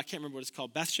 I can't remember what it's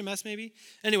called, Beth Shemesh maybe?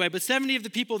 Anyway, but 70 of the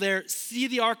people there see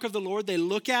the ark of the Lord, they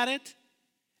look at it,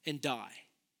 and die.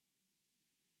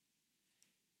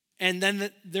 And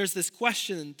then there's this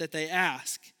question that they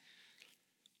ask.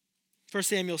 1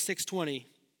 Samuel 6:20.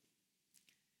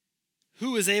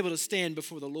 Who is able to stand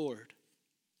before the Lord,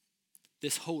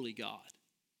 this holy God?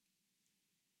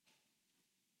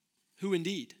 Who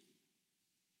indeed?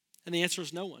 And the answer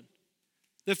is no one.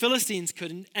 The Philistines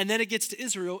couldn't, and then it gets to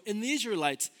Israel, and the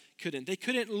Israelites couldn't. They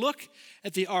couldn't look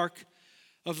at the ark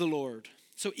of the Lord.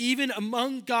 So even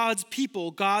among God's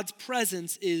people, God's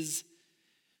presence is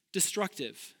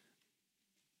destructive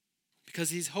because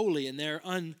he's holy and they're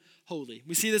unholy.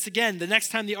 We see this again the next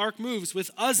time the ark moves with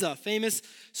Uzzah, famous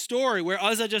story where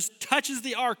Uzzah just touches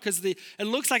the ark because it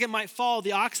looks like it might fall.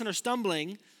 The oxen are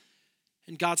stumbling,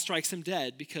 and God strikes him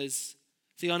dead because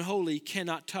the unholy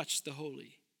cannot touch the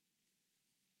holy.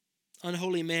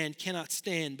 Unholy man cannot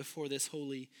stand before this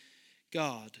holy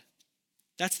God.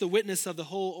 That's the witness of the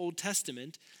whole Old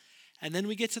Testament. And then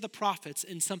we get to the prophets,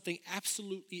 and something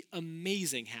absolutely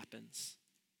amazing happens.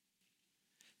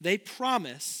 They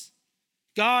promise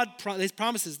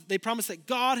that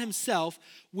God himself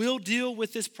will deal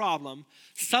with this problem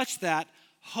such that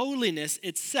holiness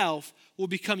itself will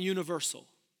become universal.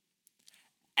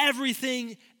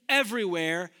 Everything,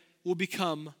 everywhere will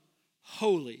become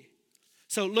holy.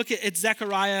 So look at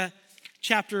Zechariah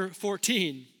chapter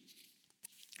 14.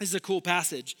 This is a cool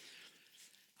passage.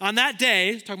 On that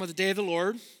day, talking about the day of the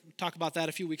Lord, we talked about that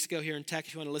a few weeks ago here in Tech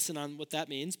if you want to listen on what that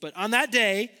means. But on that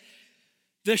day,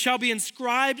 there shall be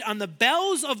inscribed on the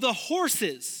bells of the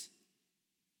horses,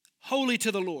 holy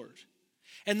to the Lord.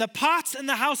 And the pots in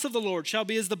the house of the Lord shall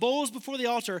be as the bowls before the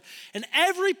altar. And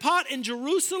every pot in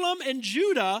Jerusalem and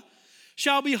Judah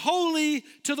shall be holy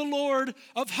to the Lord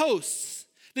of hosts.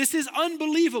 This is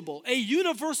unbelievable. A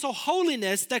universal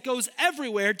holiness that goes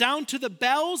everywhere, down to the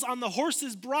bells on the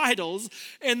horses' bridles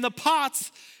and the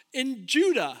pots in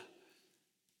Judah.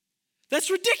 That's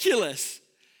ridiculous.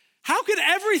 How could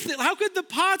the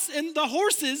pots and the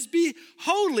horses be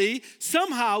holy?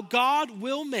 Somehow God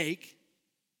will make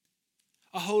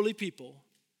a holy people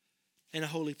and a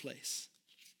holy place.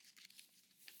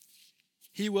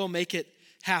 He will make it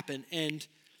happen. And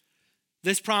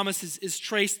this promise is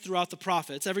traced throughout the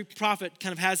prophets. Every prophet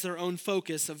kind of has their own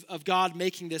focus of God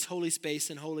making this holy space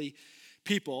and holy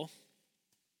people.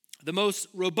 The most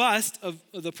robust of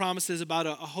the promises about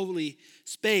a holy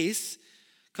space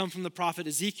come from the prophet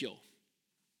Ezekiel.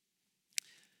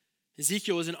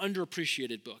 Ezekiel is an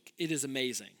underappreciated book. It is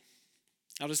amazing.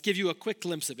 I'll just give you a quick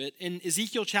glimpse of it. In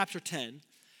Ezekiel chapter 10,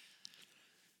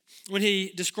 when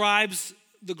he describes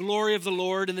the glory of the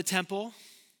Lord in the temple,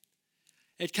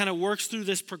 it kind of works through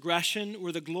this progression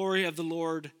where the glory of the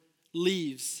Lord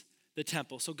leaves the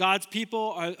temple. So God's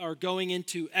people are going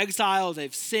into exile.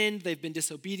 They've sinned. They've been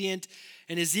disobedient.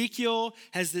 And Ezekiel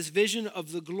has this vision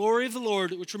of the glory of the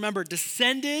Lord, which, remember,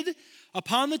 descended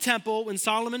upon the temple when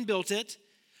Solomon built it.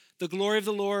 The glory of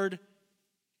the Lord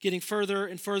getting further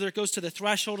and further. It goes to the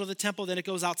threshold of the temple. Then it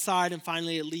goes outside. And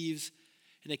finally it leaves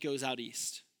and it goes out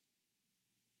east.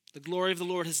 The glory of the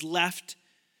Lord has left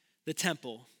the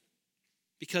temple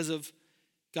because of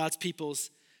God's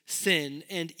people's sin.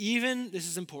 And even, this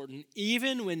is important,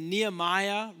 even when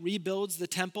Nehemiah rebuilds the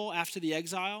temple after the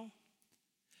exile,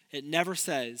 it never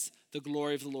says the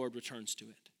glory of the Lord returns to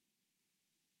it.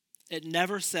 It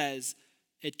never says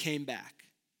it came back.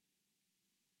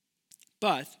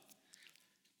 But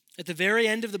at the very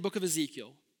end of the book of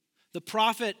Ezekiel, the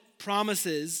prophet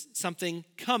promises something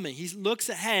coming. He looks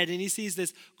ahead and he sees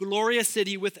this glorious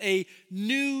city with a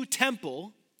new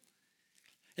temple.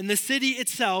 And the city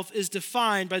itself is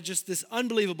defined by just this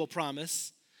unbelievable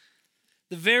promise.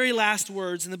 The very last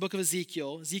words in the book of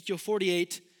Ezekiel, Ezekiel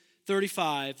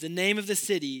 48:35, the name of the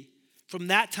city from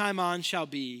that time on shall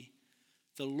be,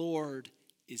 the Lord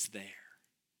is there.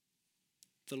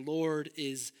 The Lord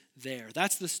is there.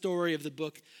 That's the story of the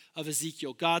book of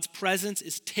Ezekiel. God's presence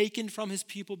is taken from his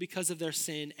people because of their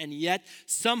sin, and yet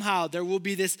somehow there will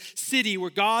be this city where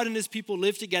God and his people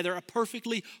live together, a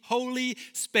perfectly holy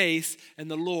space, and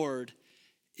the Lord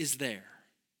is there.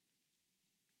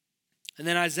 And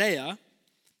then Isaiah,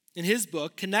 in his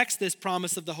book, connects this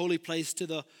promise of the holy place to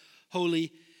the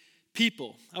holy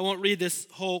people. I won't read this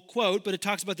whole quote, but it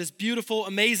talks about this beautiful,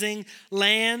 amazing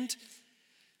land.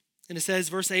 And it says,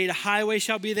 verse 8, a highway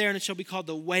shall be there, and it shall be called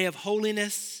the way of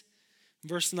holiness.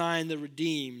 Verse 9, the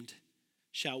redeemed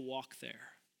shall walk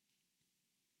there.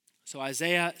 So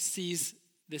Isaiah sees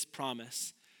this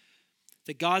promise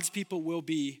that God's people will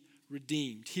be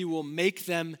redeemed. He will make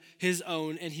them his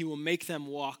own, and he will make them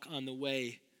walk on the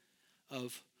way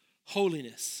of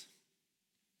holiness.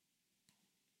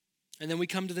 And then we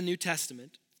come to the New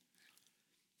Testament,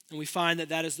 and we find that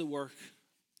that is the work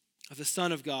of the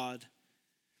Son of God,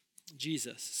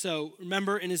 Jesus. So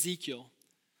remember in Ezekiel,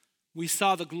 we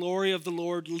saw the glory of the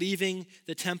Lord leaving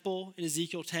the temple in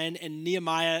Ezekiel 10, and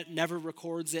Nehemiah never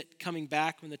records it coming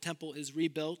back when the temple is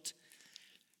rebuilt.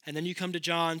 And then you come to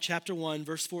John chapter 1,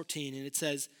 verse 14, and it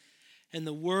says, and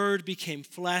the Word became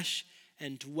flesh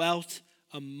and dwelt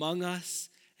among us,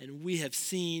 and we have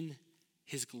seen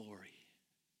his glory.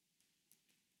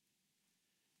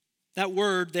 That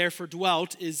word there for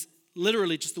dwelt is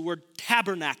literally just the word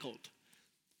tabernacled.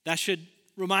 That should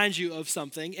remind you of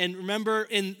something. And remember,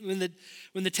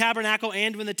 when the tabernacle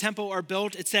and when the temple are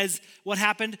built, it says what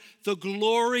happened? The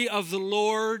glory of the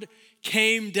Lord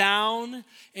came down.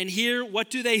 And here, what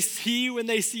do they see when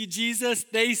they see Jesus?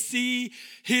 They see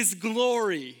his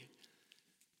glory.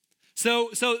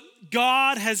 So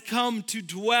God has come to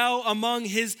dwell among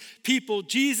his people.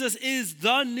 Jesus is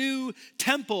the new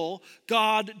temple,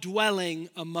 God dwelling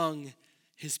among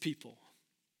his people.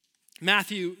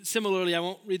 Matthew, similarly, I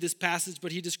won't read this passage,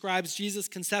 but he describes Jesus'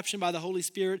 conception by the Holy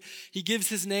Spirit. He gives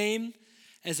his name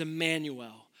as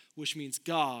Emmanuel, which means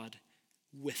God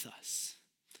with us.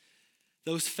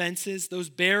 Those fences, those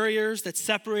barriers that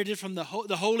separated from the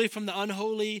holy from the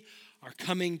unholy are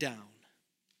coming down.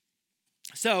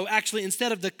 So actually,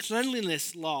 instead of the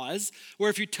cleanliness laws, where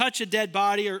if you touch a dead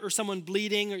body or someone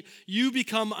bleeding, or you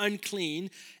become unclean,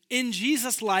 in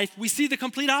Jesus' life, we see the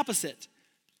complete opposite.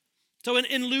 So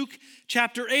in Luke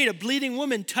chapter 8, a bleeding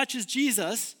woman touches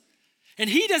Jesus, and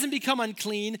he doesn't become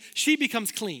unclean, she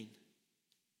becomes clean.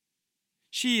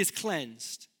 She is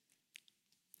cleansed.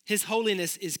 His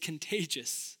holiness is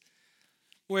contagious.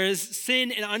 Whereas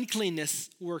sin and uncleanness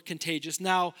were contagious,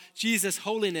 now Jesus'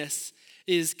 holiness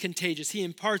is contagious. He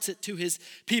imparts it to his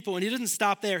people, and he doesn't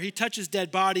stop there. He touches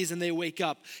dead bodies and they wake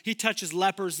up. He touches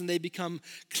lepers and they become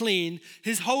clean.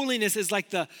 His holiness is like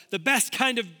the best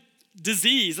kind of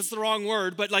disease. That's the wrong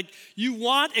word, but like you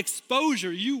want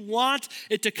exposure. You want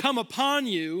it to come upon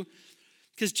you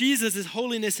because Jesus is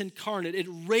holiness incarnate. It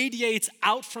radiates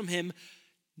out from him,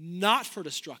 not for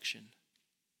destruction,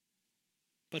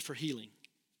 but for healing.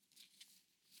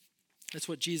 That's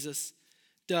what Jesus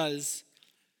does.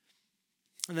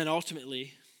 And then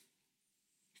ultimately,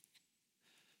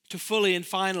 to fully and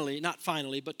finally, not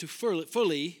finally, but to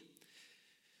fully,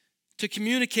 to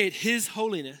communicate his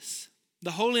holiness,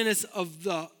 the holiness of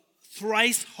the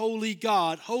thrice holy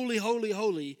God, holy, holy,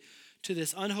 holy, to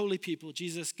this unholy people,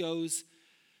 Jesus goes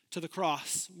to the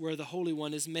cross where the Holy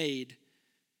One is made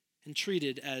and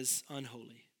treated as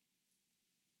unholy.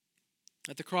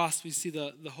 At the cross, we see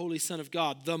the Holy Son of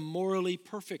God, the morally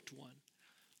perfect one,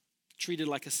 treated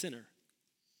like a sinner.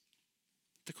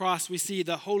 At the cross, we see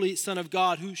the Holy Son of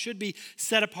God, who should be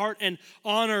set apart and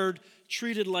honored,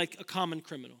 treated like a common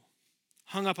criminal,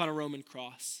 hung up on a Roman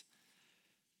cross.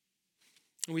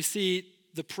 And we see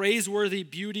the praiseworthy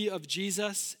beauty of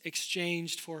Jesus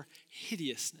exchanged for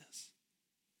hideousness,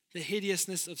 the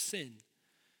hideousness of sin.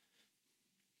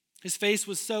 His face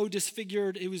was so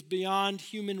disfigured, it was beyond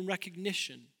human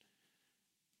recognition.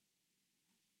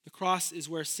 The cross is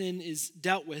where sin is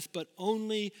dealt with, but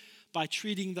only by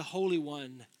treating the Holy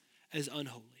One as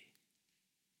unholy.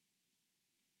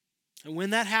 And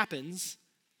when that happens,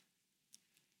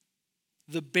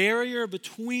 the barrier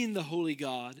between the holy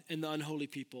God and the unholy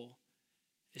people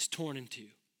is torn in two.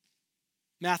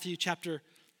 Matthew chapter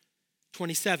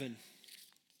 27.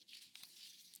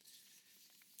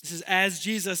 This is, as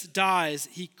Jesus dies,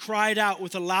 he cried out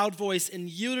with a loud voice and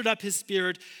yielded up his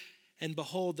spirit. And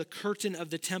behold, the curtain of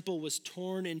the temple was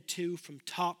torn in two from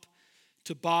top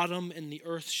to bottom, and the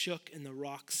earth shook and the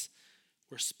rocks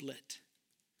were split.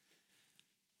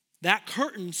 That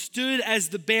curtain stood as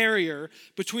the barrier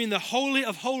between the Holy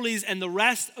of Holies and the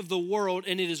rest of the world,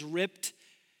 and it is ripped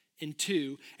in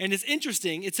two. And it's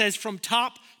interesting, it says from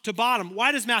top to bottom.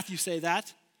 Why does Matthew say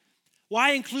that?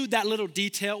 Why include that little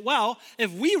detail? Well,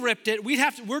 if we ripped it,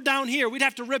 we're down here, we'd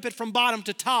have to rip it from bottom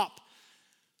to top.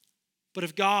 But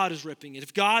if God is ripping it,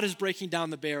 if God is breaking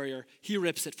down the barrier, he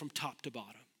rips it from top to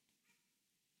bottom.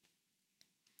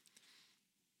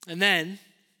 And then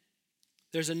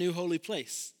there's a new holy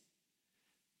place.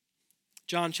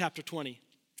 John chapter 20.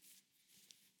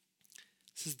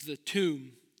 This is the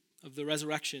tomb of the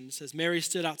resurrection. It says, Mary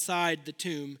stood outside the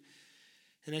tomb,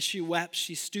 and as she wept,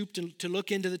 she stooped to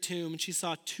look into the tomb, and she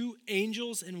saw two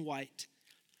angels in white,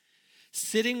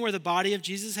 sitting where the body of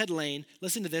Jesus had lain.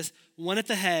 Listen to this, one at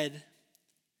the head,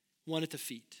 one at the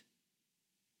feet.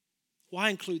 Why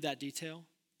include that detail?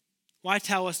 Why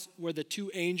tell us where the two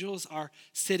angels are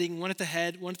sitting, one at the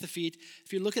head, one at the feet?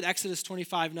 If you look at Exodus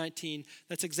 25:19,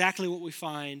 that's exactly what we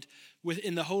find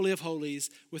in the Holy of Holies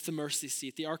with the mercy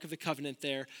seat, the Ark of the Covenant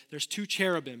there. There's two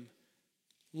cherubim,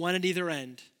 one at either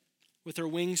end, with their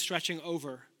wings stretching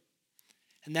over.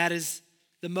 And that is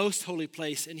the most holy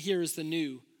place, and here is the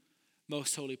new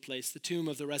most holy place, the tomb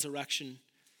of the resurrection,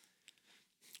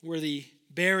 where the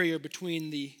barrier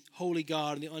between the holy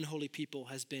God and the unholy people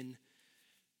has been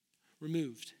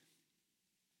removed.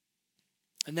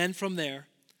 And then from there,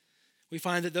 we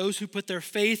find that those who put their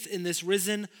faith in this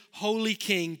risen, holy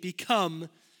King become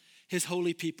his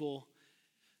holy people,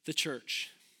 the church.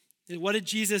 And what did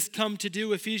Jesus come to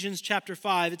do? Ephesians chapter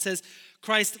 5, it says,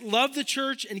 Christ loved the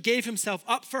church and gave himself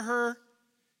up for her.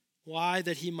 Why?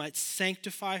 That he might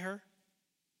sanctify her,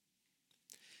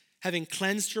 having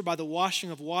cleansed her by the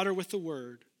washing of water with the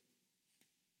word,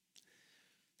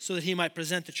 so that he might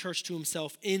present the church to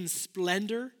himself in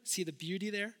splendor. See the beauty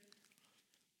there?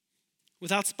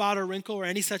 Without spot or wrinkle or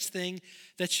any such thing,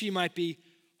 that she might be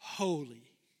holy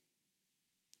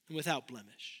and without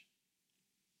blemish.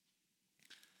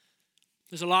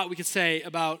 There's a lot we could say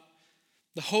about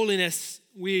the holiness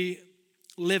we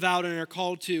live out and are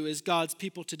called to as God's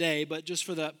people today, but just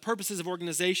for the purposes of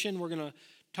organization, we're going to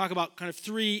talk about kind of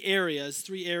three areas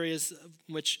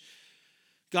in which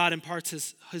God imparts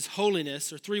his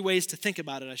holiness, or three ways to think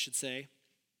about it, I should say.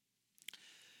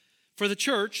 For the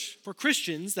church, for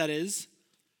Christians, that is,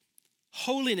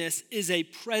 holiness is a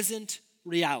present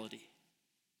reality.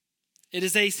 It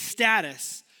is a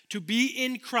status. To be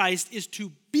in Christ is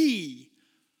to be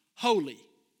holy.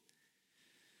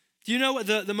 Do you know what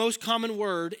the most common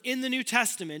word in the New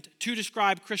Testament to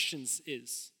describe Christians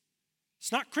is?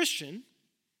 It's not Christian.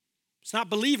 It's not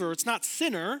believer. It's not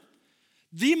sinner.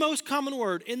 The most common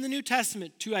word in the New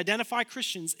Testament to identify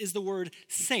Christians is the word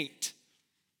saint.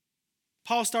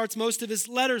 Paul starts most of his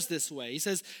letters this way. He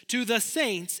says, to the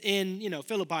saints in,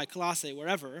 Philippi, Colossae,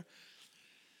 wherever.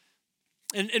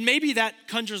 And maybe that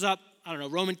conjures up,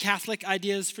 Roman Catholic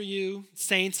ideas for you.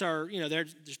 Saints are,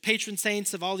 there's patron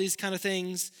saints of all these kind of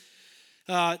things.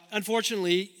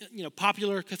 Unfortunately,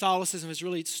 popular Catholicism has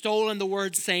really stolen the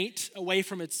word saint away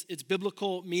from its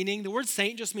biblical meaning. The word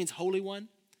saint just means holy one.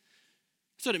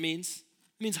 That's what it means.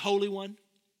 It means holy one.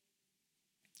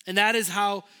 And that is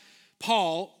how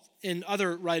Paul and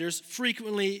other writers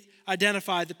frequently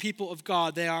identify the people of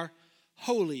God. They are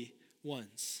holy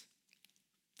ones.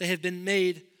 They have been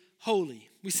made holy.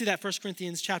 We see that 1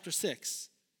 Corinthians chapter 6.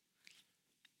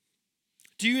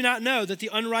 Do you not know that the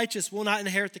unrighteous will not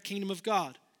inherit the kingdom of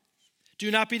God?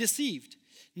 Do not be deceived.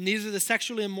 Neither the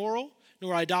sexually immoral,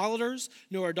 nor idolaters,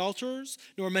 nor adulterers,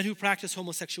 nor men who practice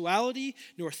homosexuality,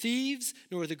 nor thieves,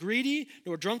 nor the greedy,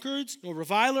 nor drunkards, nor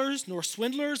revilers, nor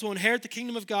swindlers will inherit the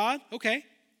kingdom of God. Okay.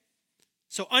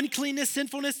 So uncleanness,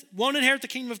 sinfulness won't inherit the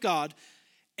kingdom of God.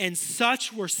 And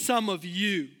such were some of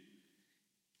you.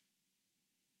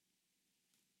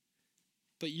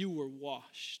 But you were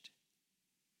washed.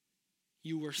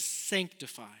 You were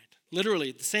sanctified.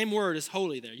 Literally, the same word is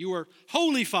holy there. You were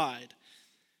holified.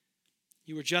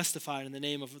 You were justified in the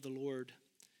name of the Lord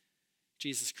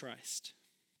Jesus Christ.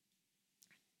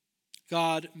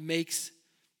 God makes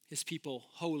his people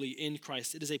holy in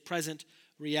Christ. It is a present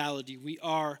reality. We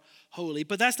are holy.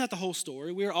 But that's not the whole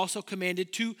story. We are also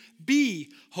commanded to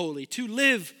be holy, to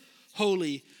live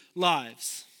holy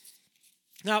lives.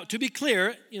 Now, to be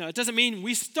clear, it doesn't mean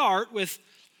we start with,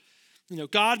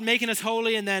 God making us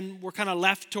holy and then we're kind of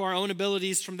left to our own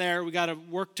abilities from there. We got to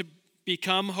work to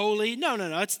become holy. No.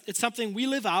 It's something we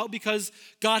live out because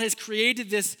God has created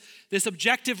this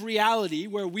objective reality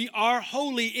where we are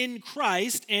holy in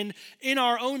Christ, and in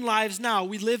our own lives now,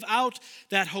 we live out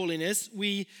that holiness.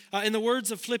 We, in the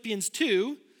words of Philippians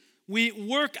 2, we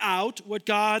work out what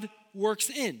God works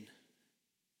in.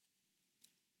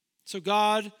 So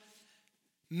God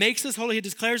makes us holy, he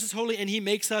declares us holy, and he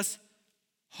makes us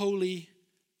holier.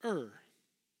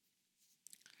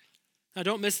 Now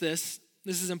don't miss this.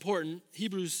 This is important.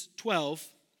 Hebrews 12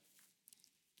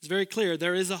 is very clear.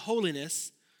 There is a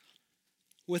holiness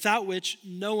without which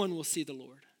no one will see the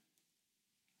Lord.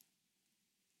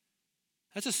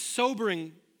 That's a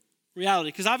sobering reality,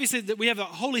 because obviously we have a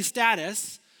holy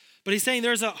status, but he's saying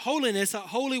there's a holiness, a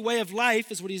holy way of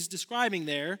life is what he's describing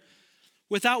there,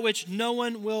 without which no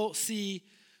one will see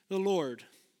the Lord.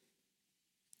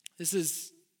 This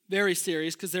is very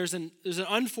serious because there's an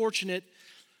unfortunate,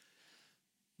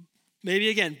 maybe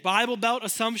again, Bible Belt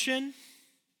assumption,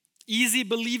 easy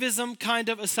believism kind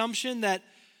of assumption that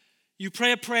you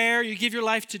pray a prayer, you give your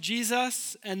life to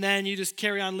Jesus, and then you just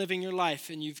carry on living your life.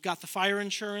 And you've got the fire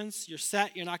insurance, you're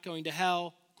set, you're not going to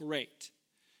hell, great.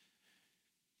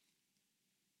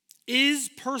 Is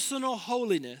personal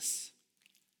holiness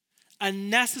a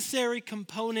necessary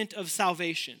component of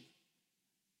salvation?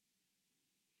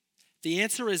 The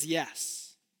answer is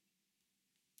yes.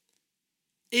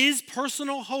 Is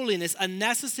personal holiness a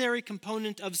necessary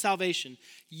component of salvation?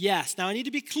 Yes. Now I need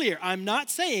to be clear. I'm not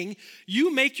saying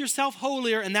you make yourself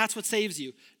holier and that's what saves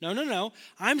you. No.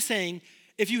 I'm saying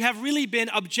if you have really been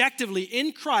objectively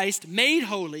in Christ made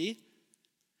holy,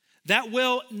 that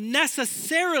will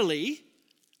necessarily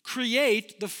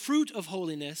create the fruit of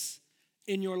holiness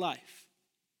in your life.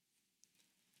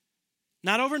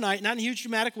 Not overnight, not in huge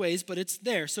dramatic ways, but it's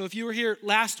there. So if you were here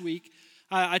last week,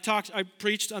 I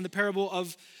preached on the parable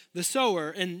of the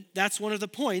sower, and that's one of the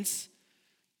points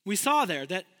we saw there,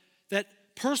 that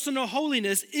personal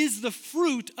holiness is the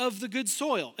fruit of the good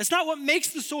soil. It's not what makes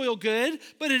the soil good,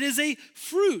 but it is a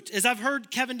fruit. As I've heard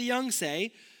Kevin DeYoung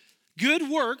say, good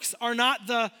works are not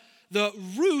the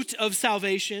root of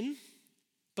salvation,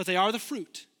 but they are the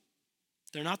fruit.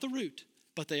 They're not the root,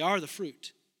 but they are the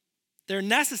fruit. They're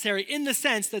necessary in the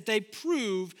sense that they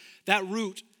prove that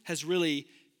root has really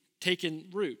taken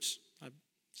root. I'm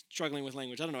struggling with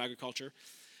language. I don't know agriculture.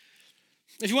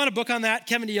 If you want a book on that,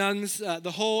 Kevin DeYoung's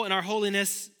The Whole in Our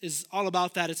Holiness is all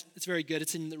about that. It's very good.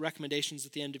 It's in the recommendations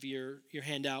at the end of your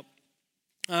handout.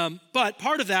 But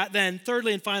part of that then,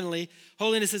 thirdly and finally,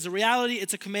 holiness is a reality.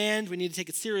 It's a command. We need to take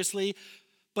it seriously.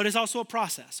 But it's also a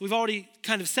process. We've already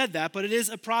kind of said that, but it is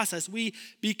a process. We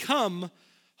become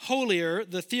holier.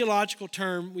 The theological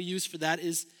term we use for that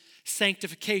is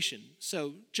sanctification.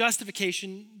 So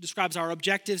justification describes our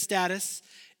objective status.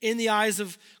 In the eyes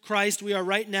of Christ, we are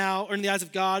right now, or in the eyes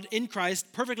of God, in Christ,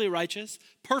 perfectly righteous,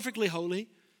 perfectly holy.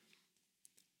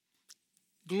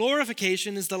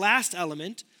 Glorification is the last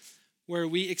element where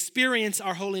we experience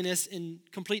our holiness in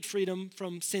complete freedom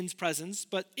from sin's presence.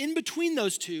 But in between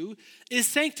those two is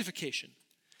sanctification,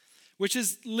 which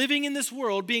is living in this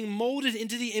world, being molded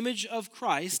into the image of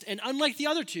Christ. And unlike the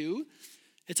other two,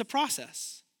 it's a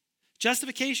process.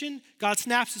 Justification, God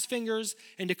snaps his fingers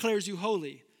and declares you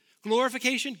holy.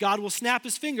 Glorification, God will snap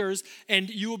his fingers and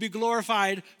you will be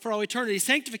glorified for all eternity.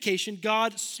 Sanctification,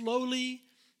 God slowly,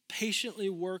 patiently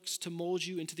works to mold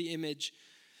you into the image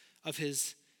of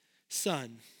his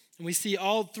Son. And we see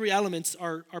all three elements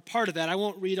are part of that. I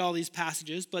won't read all these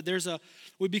passages, but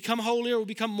we become holier, we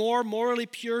become more morally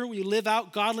pure, we live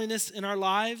out godliness in our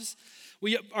lives.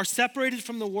 We are separated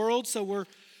from the world, so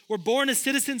we're born as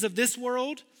citizens of this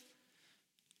world.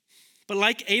 But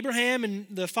like Abraham and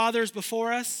the fathers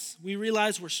before us, we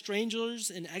realize we're strangers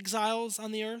and exiles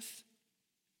on the earth.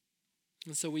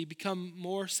 And so we become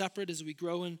more separate as we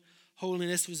grow in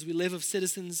holiness, as we live as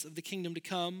citizens of the kingdom to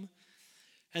come.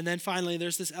 And then finally,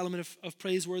 there's this element of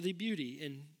praiseworthy beauty.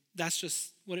 And that's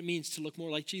just what it means to look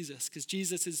more like Jesus, because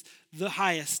Jesus is the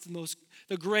highest,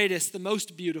 the greatest, the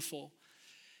most beautiful.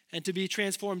 And to be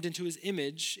transformed into his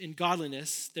image in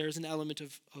godliness, there's an element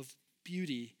of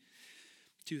beauty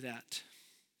to that.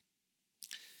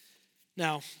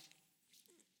 Now,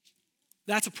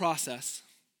 that's a process.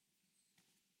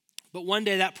 But one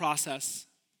day that process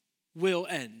will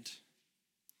end.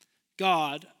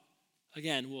 God,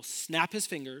 again, will snap his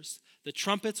fingers, the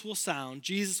trumpets will sound,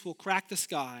 Jesus will crack the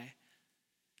sky,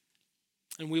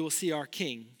 and we will see our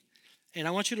King. And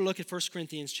I want you to look at 1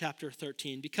 Corinthians chapter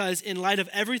 13, because in light of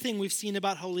everything we've seen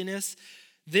about holiness,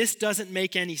 this doesn't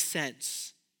make any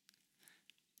sense.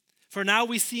 For now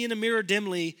we see in a mirror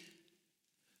dimly,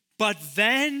 but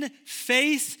then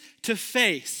face to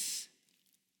face.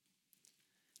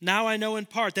 Now I know in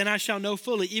part, then I shall know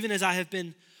fully, even as I have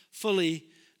been fully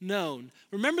known.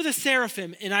 Remember the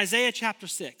seraphim in Isaiah chapter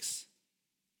 6.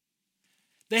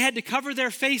 They had to cover their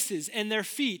faces and their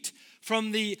feet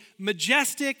from the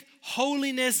majestic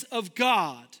holiness of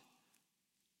God.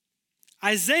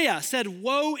 Isaiah said,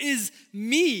 "Woe is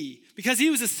me," because he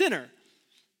was a sinner.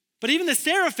 But even the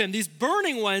seraphim, these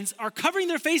burning ones, are covering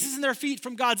their faces and their feet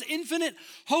from God's infinite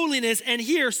holiness. And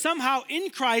here, somehow in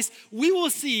Christ, we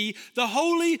will see the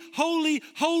holy, holy,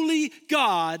 holy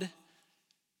God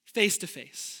face to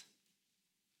face.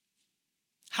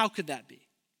 How could that be?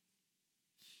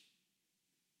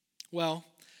 Well,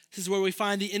 this is where we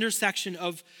find the intersection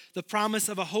of the promise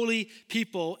of a holy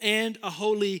people and a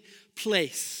holy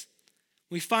place.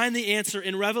 We find the answer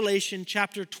in Revelation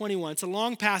chapter 21. It's a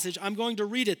long passage. I'm going to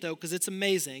read it, though, because it's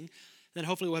amazing. Then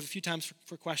hopefully we'll have a few times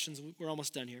for questions. We're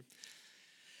almost done here.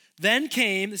 Then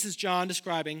came, this is John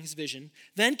describing his vision,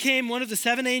 then came one of the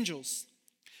seven angels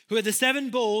who had the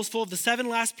seven bowls full of the seven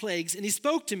last plagues, and he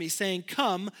spoke to me, saying,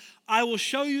 "Come, I will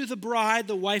show you the bride,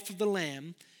 the wife of the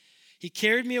Lamb." He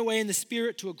carried me away in the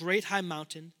Spirit to a great high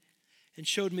mountain and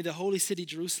showed me the holy city,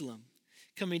 Jerusalem,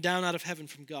 coming down out of heaven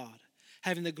from God,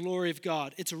 having the glory of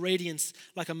God, its radiance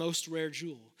like a most rare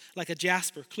jewel, like a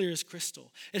jasper, clear as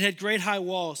crystal. It had great high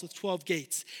walls with 12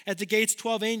 gates. At the gates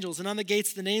 12 angels, and on the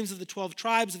gates the names of the 12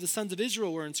 tribes of the sons of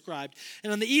Israel were inscribed.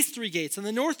 And on the east 3 gates, on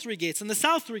the north 3 gates, on the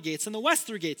south 3 gates, on the west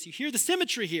 3 gates. You hear the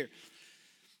symmetry here.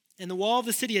 And the wall of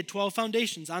the city had 12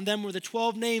 foundations. On them were the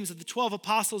 12 names of the 12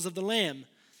 apostles of the Lamb.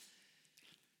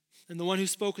 And the one who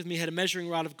spoke with me had a measuring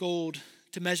rod of gold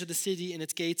to measure the city and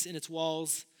its gates and its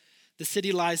walls. The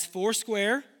city lies 4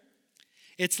 square.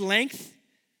 Its length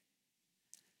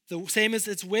the same as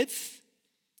its width.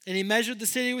 And he measured the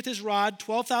city with his rod,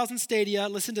 12,000 stadia.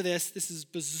 Listen to this. This is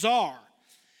bizarre.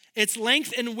 Its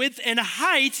length and width and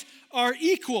height are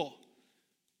equal.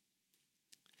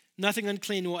 Nothing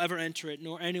unclean will ever enter it,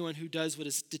 nor anyone who does what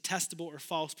is detestable or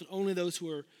false, but only those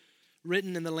who are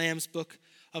written in the Lamb's book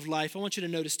of life. I want you to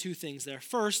notice two things there.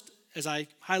 First, as I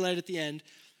highlighted at the end,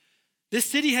 this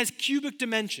city has cubic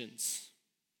dimensions,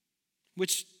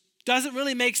 which doesn't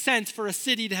really make sense for a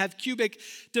city to have cubic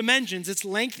dimensions. Its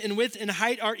length and width and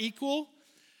height are equal.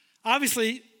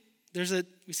 Obviously,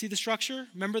 we see the structure.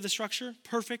 Remember the structure?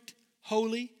 Perfect,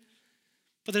 holy.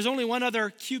 But there's only one other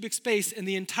cubic space in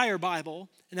the entire Bible,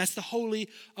 and that's the Holy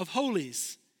of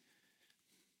Holies,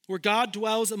 where God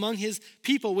dwells among his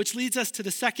people, which leads us to the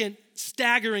second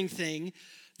staggering thing.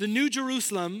 The New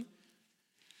Jerusalem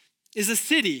is a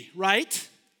city, right?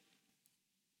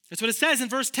 That's what it says in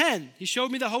verse 10. He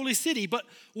showed me the holy city. But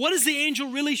what is the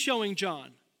angel really showing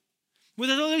John? Well,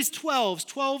 there's all these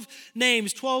 12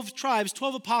 names, 12 tribes,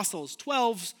 12 apostles,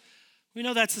 12. We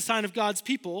know that's the sign of God's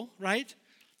people, right?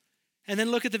 And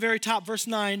then look at the very top, verse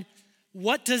 9.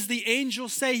 What does the angel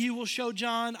say he will show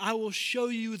John? I will show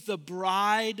you the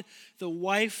bride, the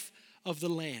wife of the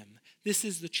Lamb. This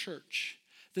is the church.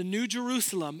 The New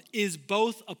Jerusalem is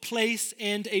both a place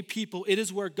and a people. It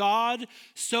is where God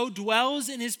so dwells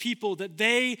in his people that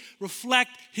they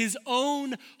reflect his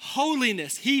own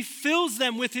holiness. He fills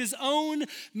them with his own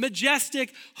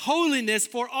majestic holiness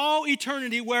for all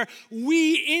eternity, where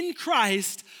we in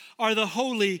Christ are the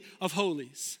holy of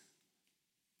holies.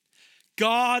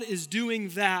 God is doing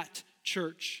that,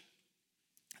 church.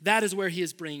 That is where he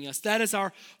is bringing us. That is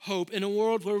our hope. In a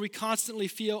world where we constantly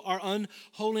feel our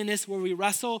unholiness, where we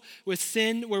wrestle with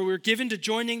sin, where we're given to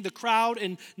joining the crowd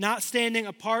and not standing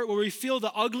apart, where we feel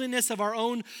the ugliness of our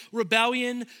own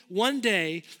rebellion, one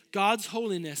day God's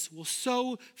holiness will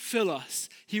so fill us,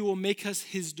 he will make us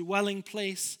his dwelling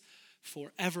place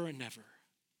forever and ever.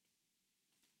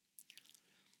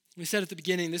 We said at the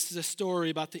beginning, this is a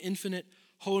story about the infinite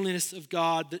holiness of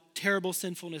God, the terrible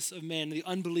sinfulness of man, the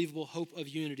unbelievable hope of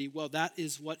unity. Well, that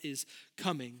is what is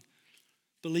coming.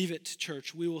 Believe it,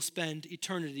 church. We will spend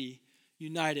eternity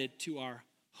united to our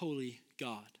holy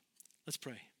God. Let's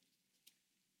pray.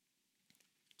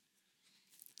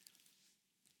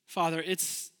 Father,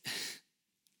 it's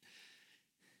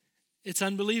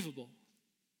unbelievable.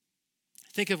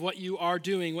 Think of what you are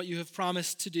doing, what you have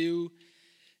promised to do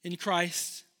in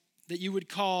Christ, that you would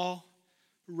call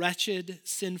wretched,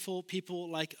 sinful people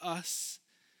like us.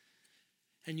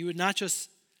 And you would not just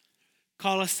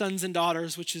call us sons and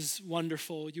daughters, which is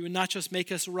wonderful. You would not just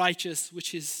make us righteous,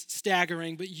 which is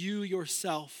staggering, but you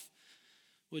yourself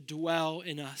would dwell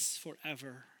in us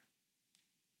forever.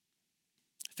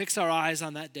 Fix our eyes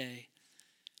on that day.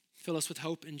 Fill us with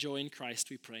hope and joy in Christ,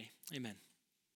 we pray. Amen.